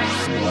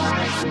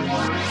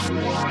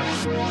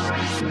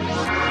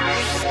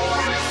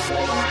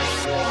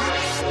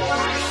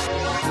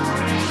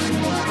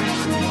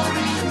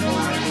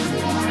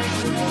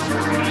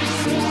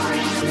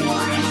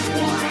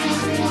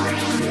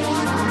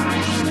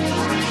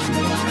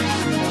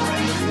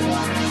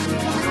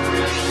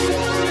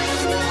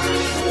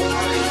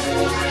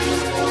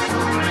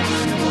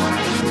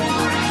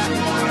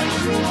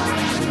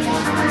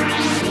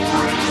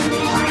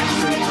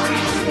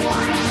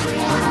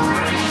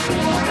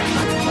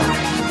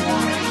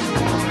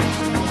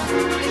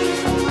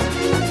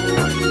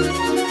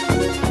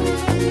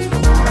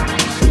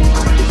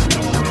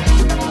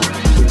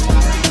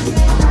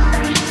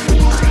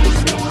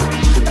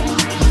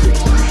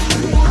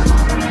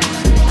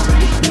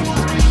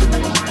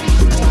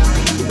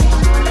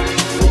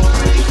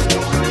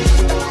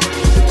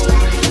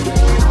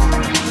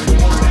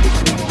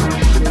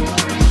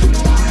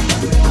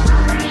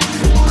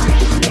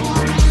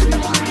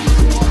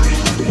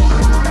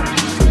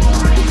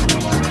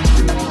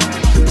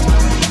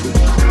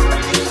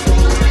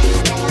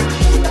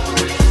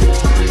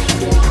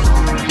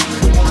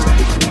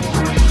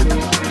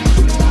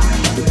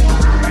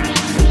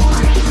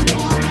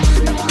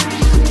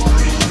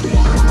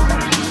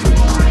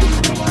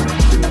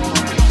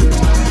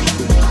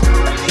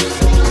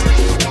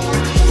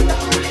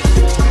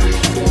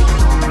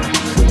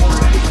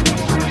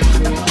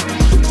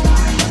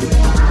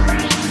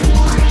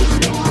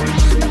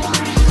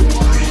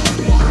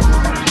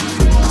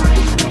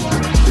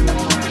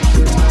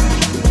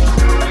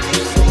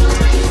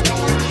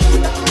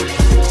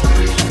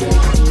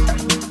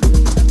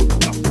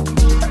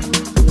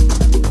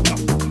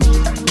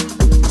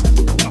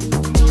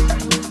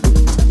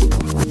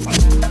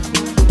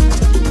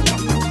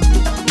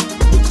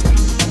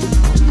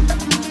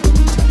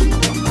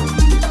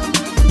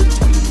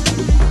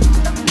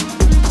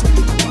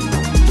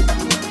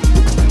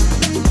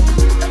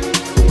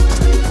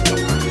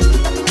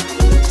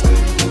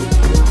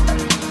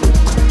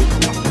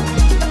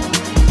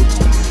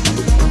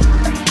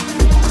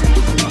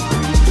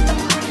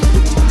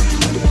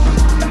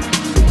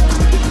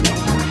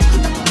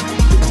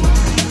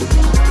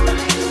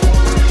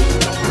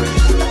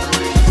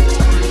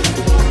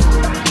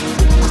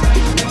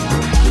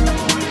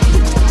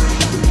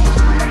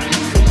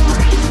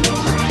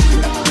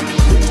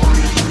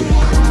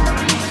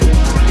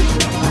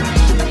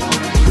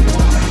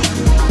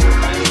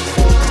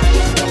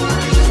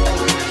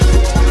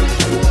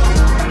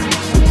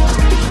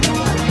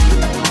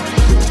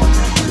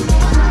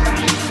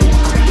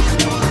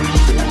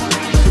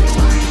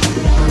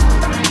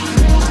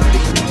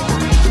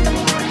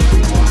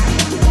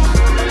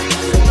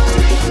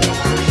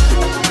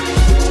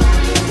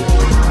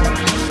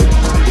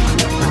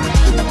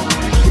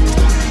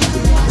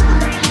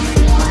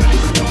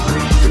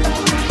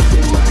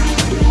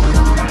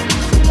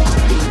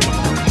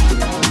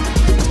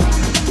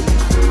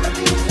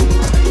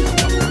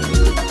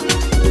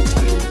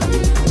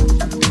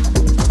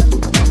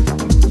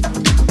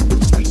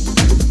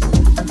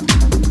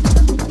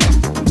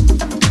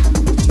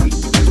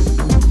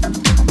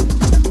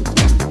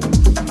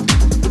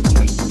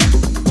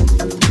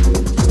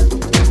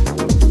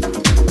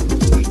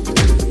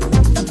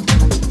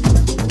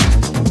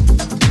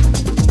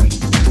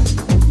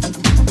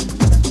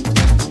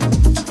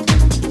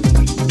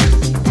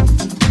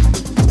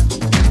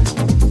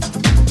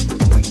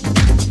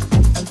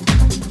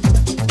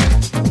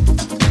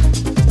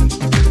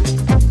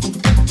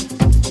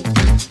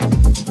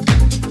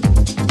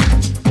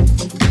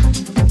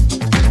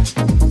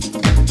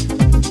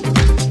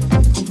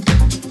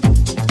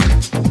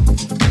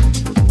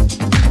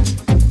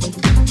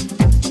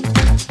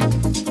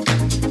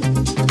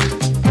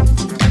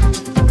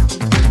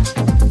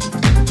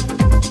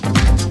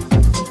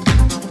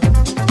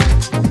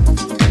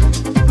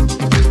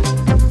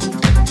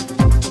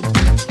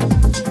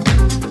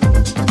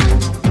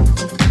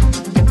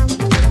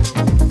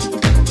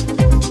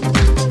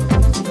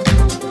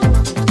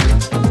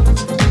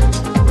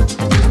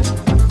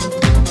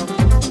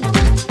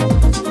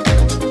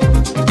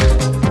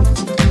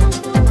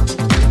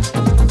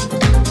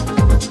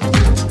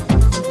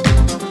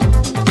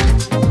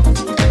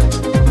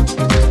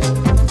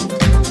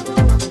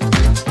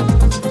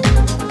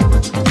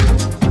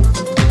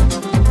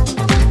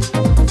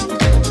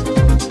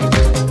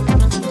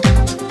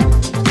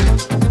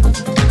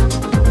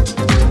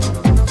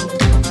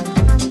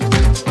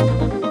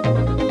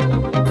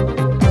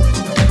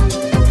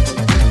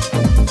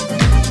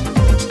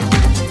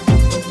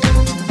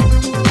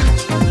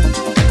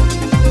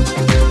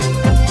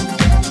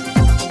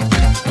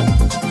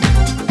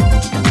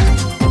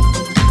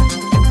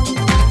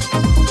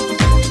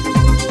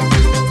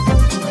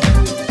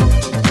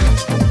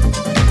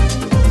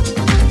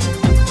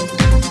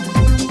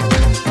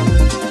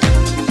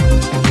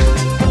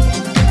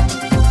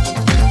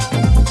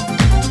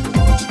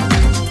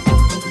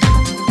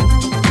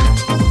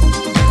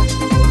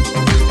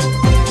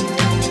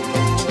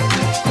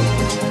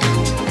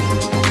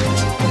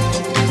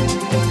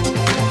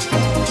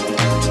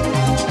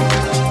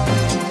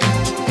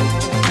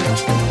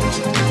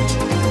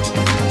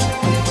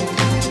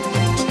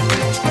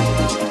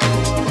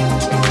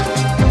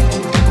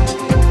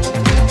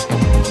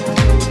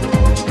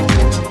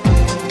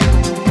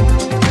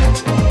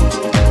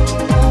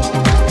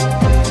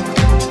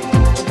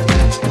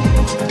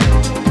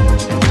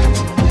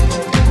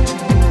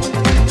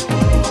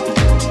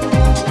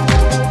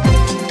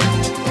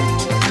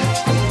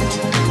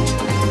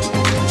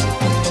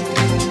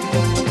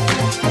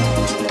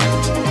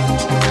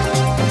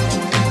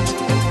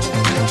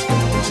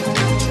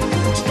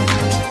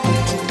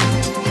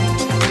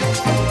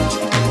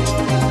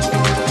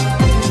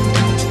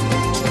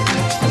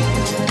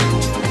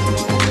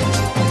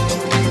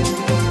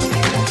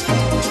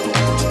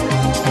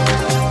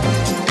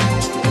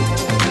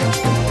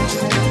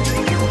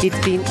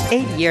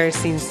 8 years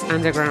since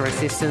Underground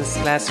Resistance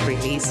last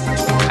release.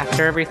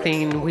 After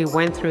everything we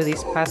went through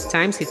these past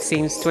times, it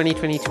seems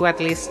 2022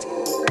 at least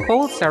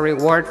holds a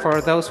reward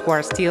for those who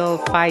are still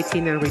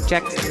fighting and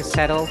reject to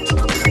settle.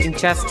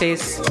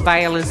 Injustice,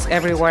 violence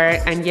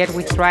everywhere, and yet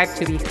we strive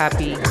to be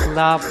happy,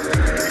 love,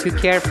 to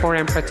care for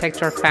and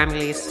protect our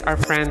families, our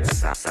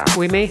friends.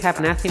 We may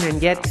have nothing,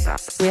 and yet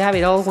we have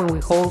it all when we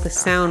hold the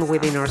sound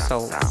within our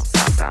souls.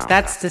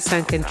 That's the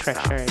sunken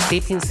treasure,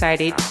 deep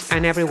inside each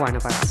and every one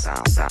of us.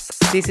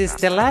 This is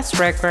the last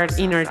record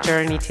in our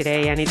journey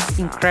today, and it's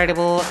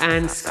incredible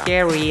and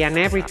scary and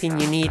everything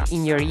you need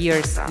in your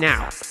ears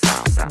now.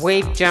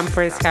 Wave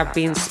jumpers have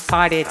been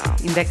spotted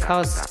in the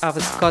coast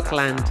of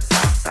Scotland.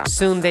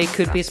 Soon they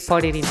could be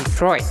spotted in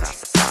Detroit.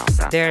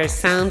 Their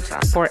sound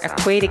for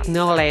aquatic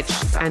knowledge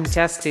and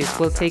justice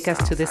will take us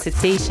to the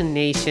Cetacean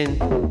Nation.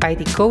 By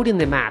decoding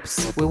the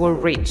maps, we will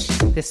reach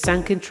the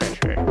sunken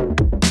treasure.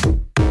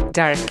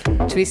 Dark,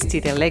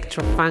 twisted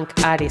electro-funk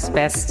at its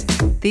best.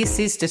 This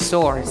is the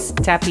source.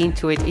 Tap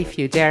into it if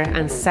you dare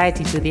and sight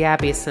into the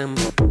abysm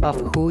of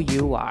who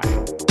you are.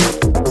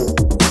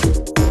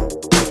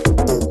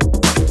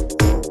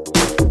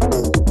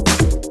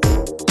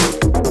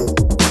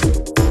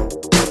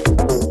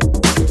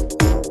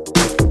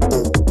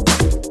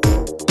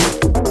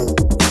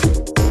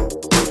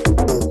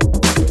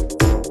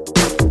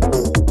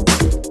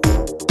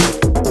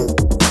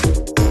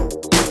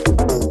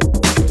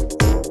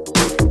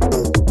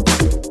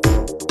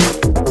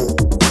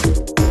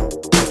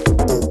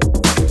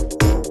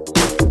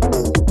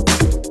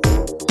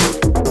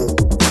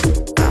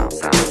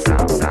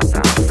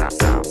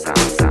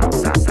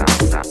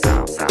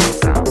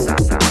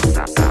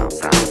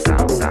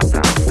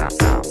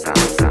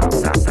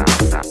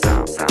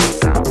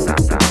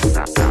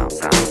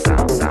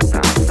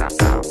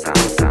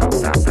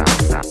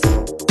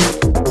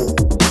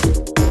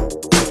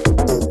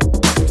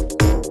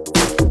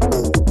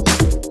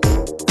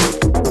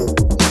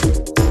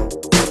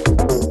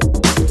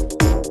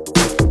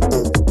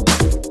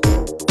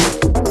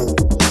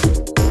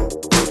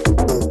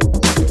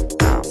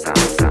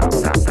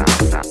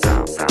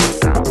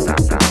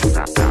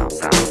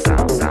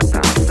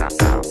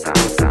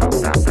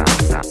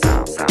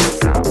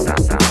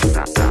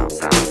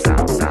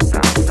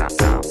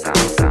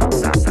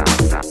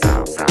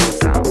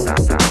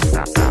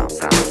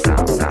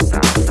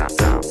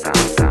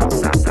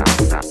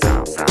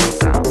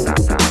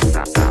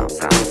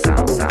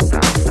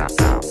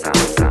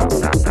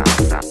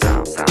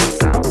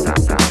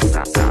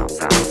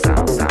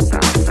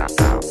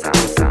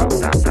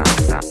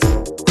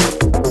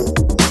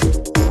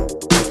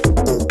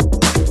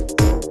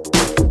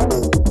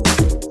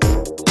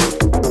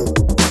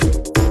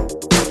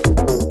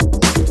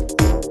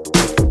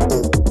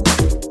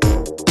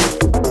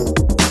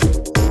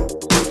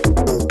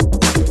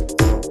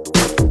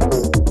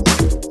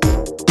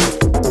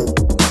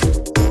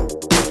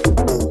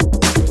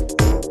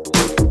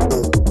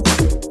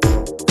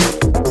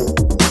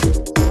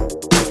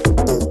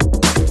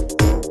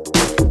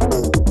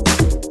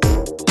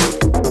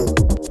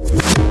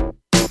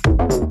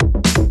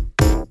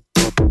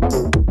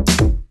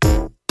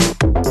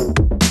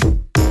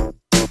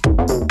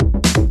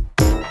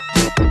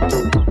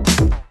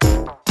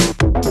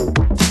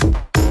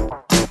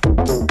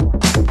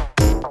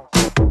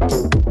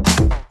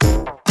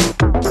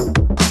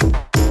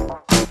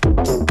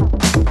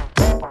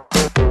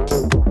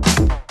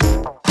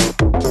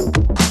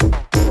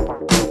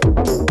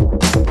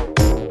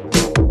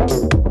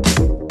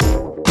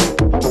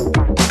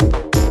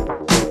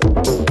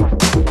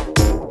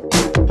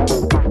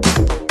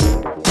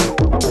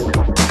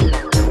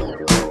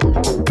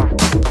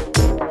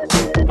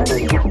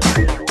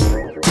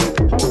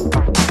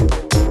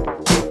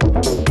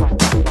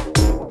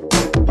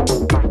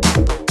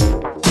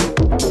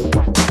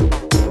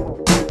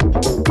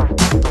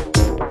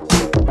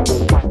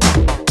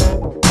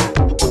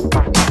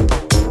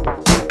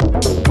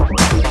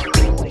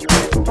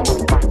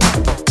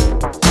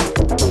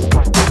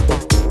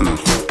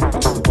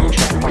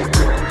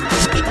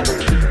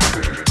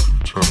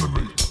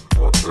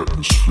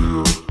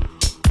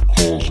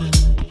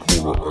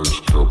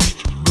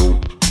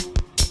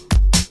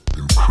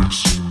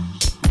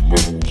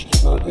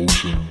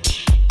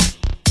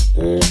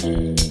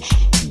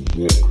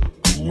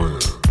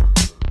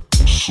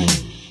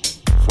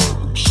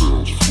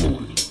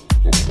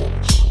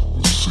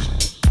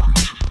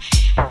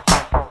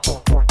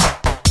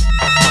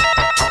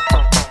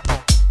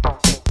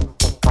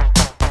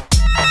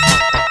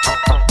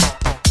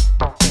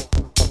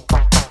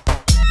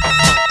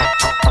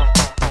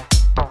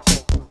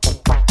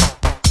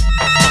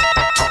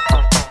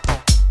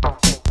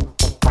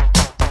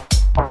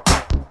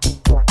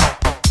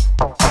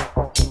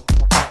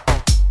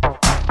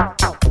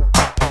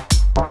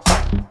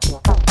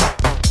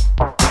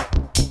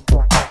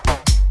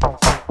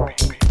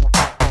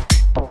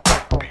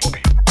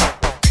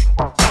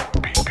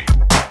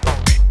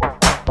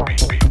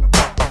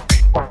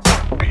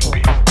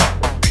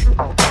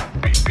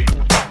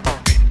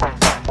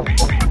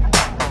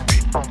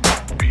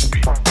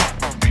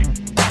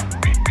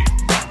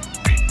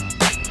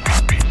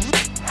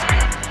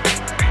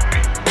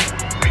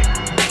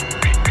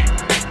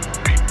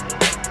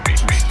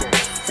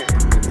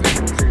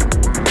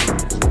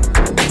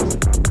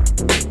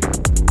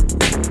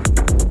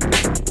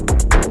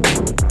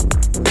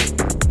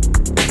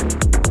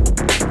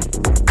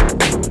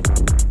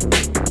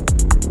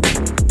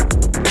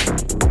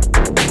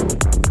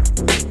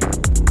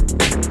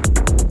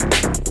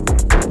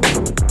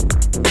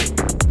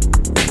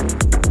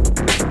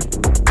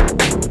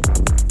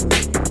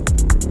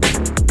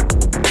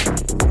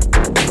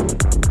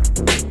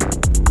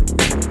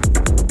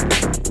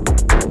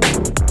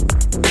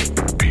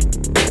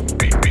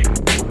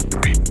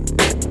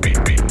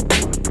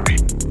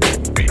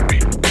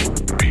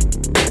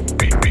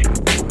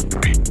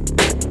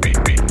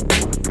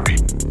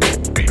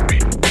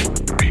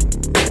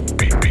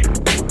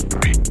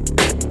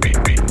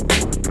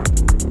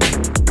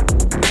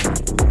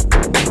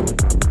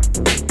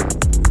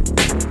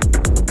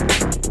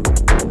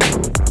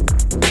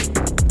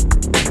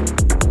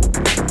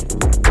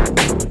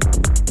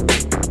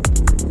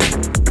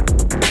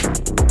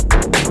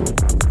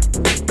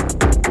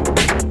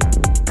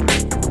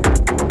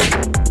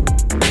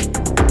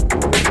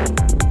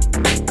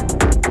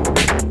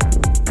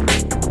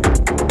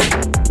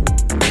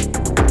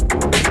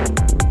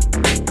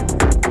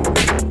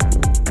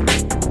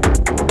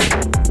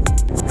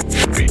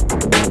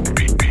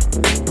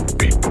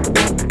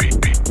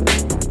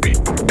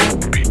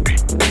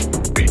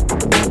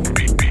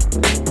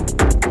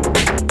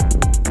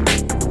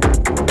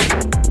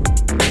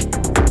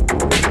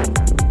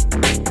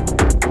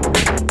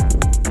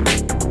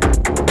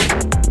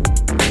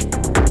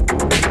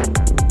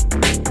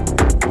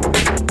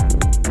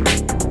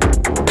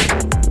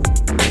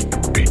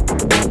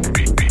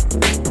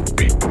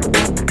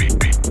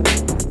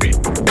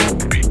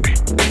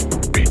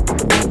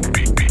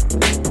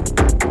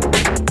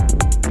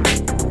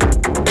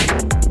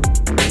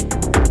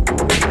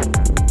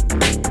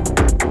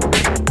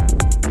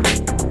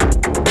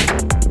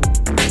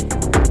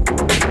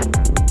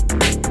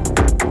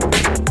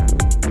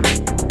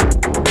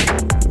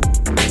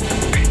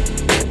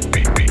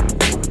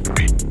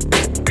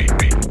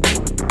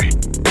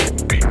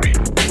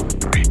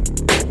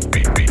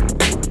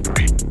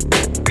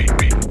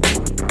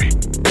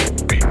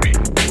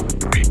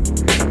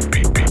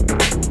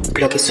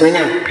 que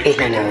suena es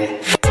la nave.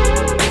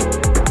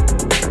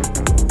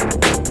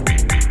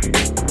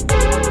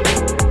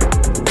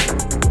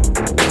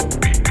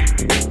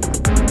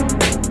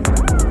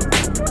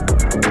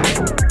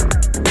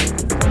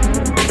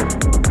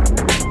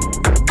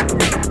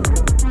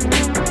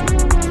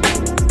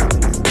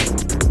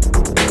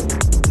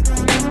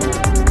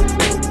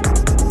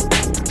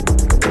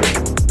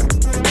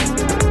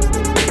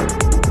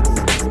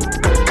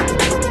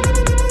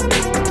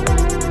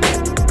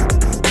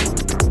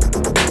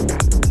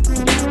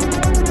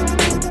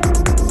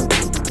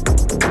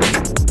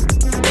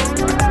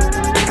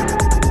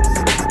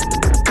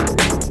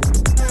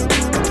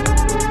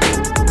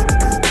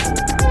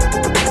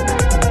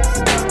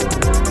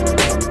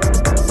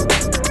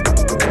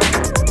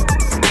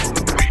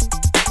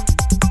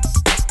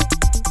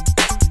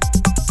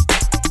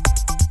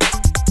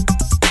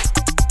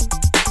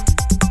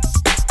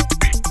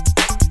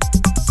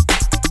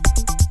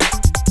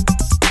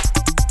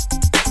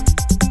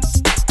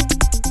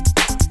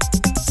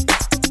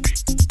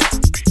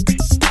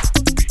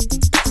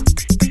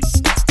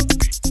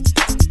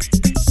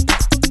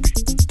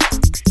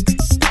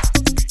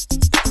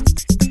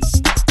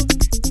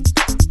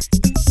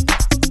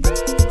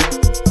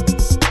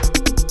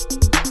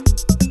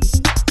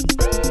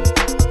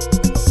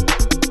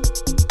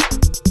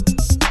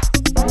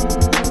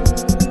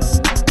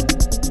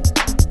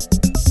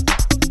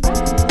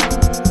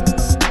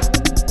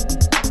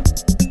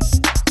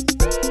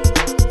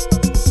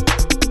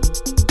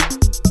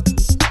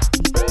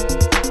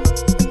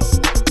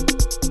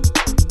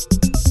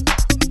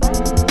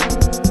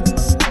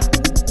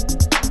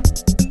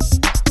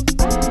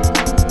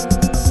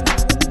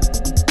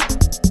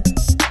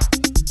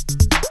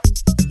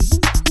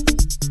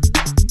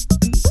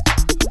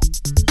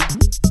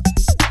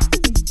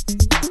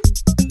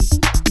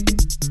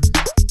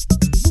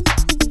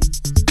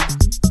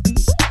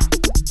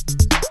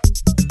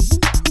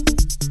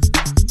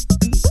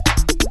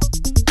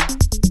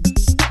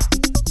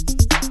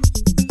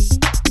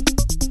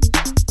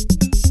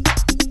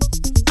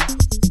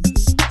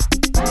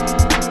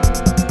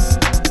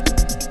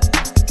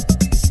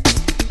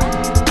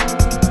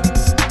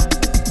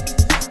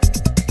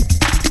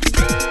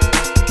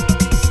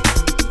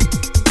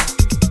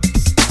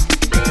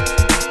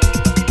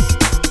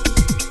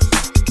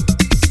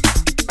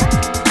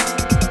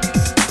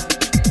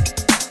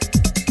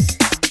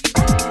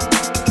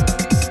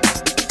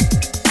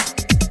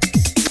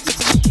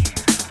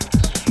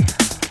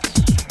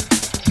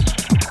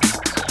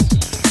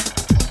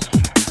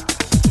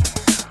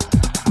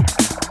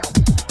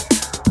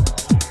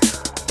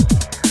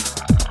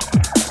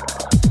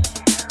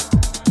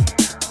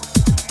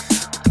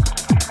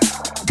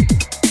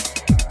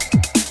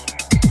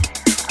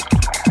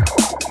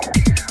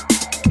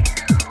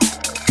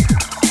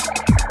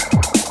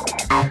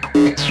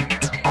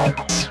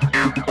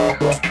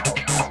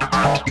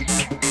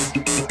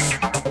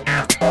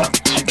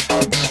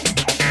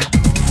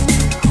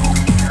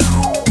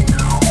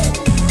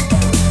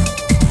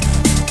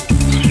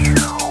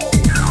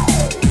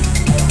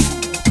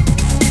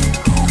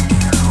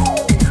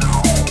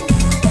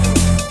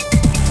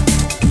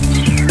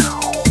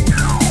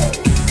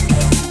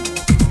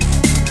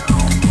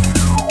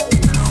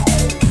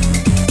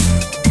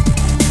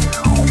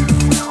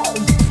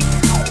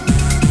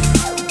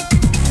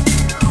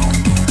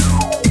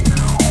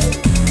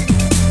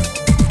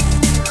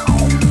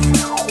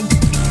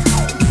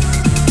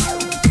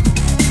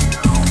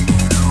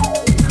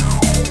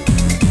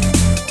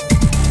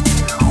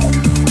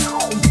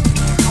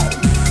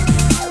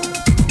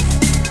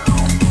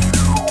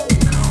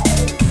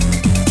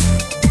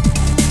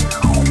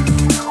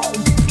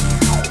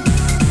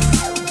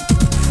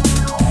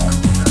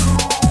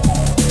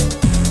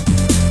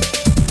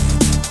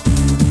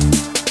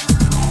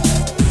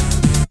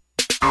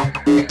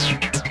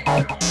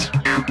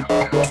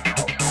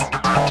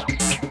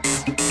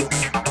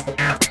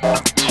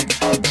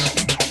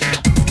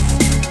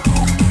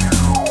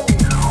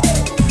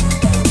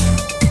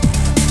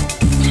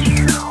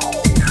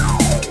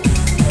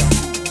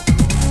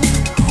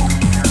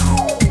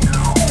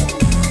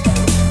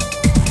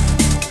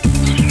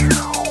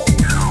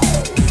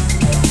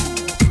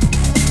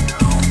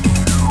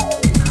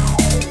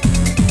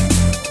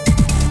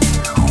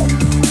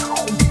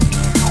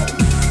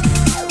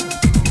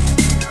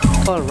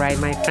 Alright,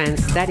 my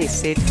friends, that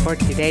is it for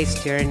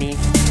today's journey.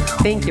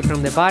 Thank you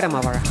from the bottom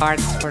of our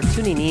hearts for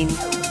tuning in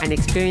and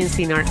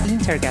experiencing our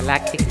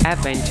intergalactic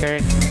adventure,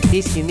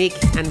 this unique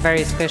and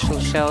very special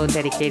show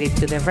dedicated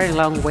to the very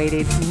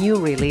long-awaited new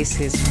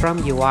releases from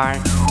UR.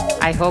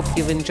 I hope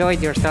you've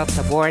enjoyed yourselves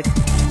aboard.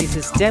 This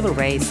is Devil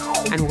Race,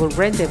 and we'll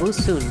rendezvous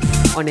soon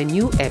on a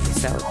new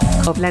episode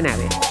of La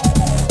Nave.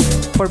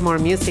 For more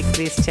music,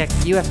 please check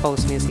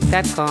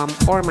ufosmusic.com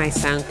or my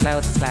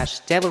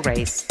SoundCloud/Devil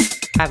Race.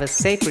 Have a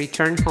safe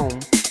return home,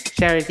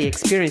 share the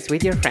experience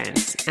with your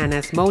friends, and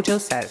as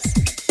Mojo says,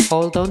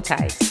 hold on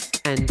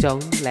tight and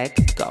don't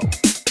let go.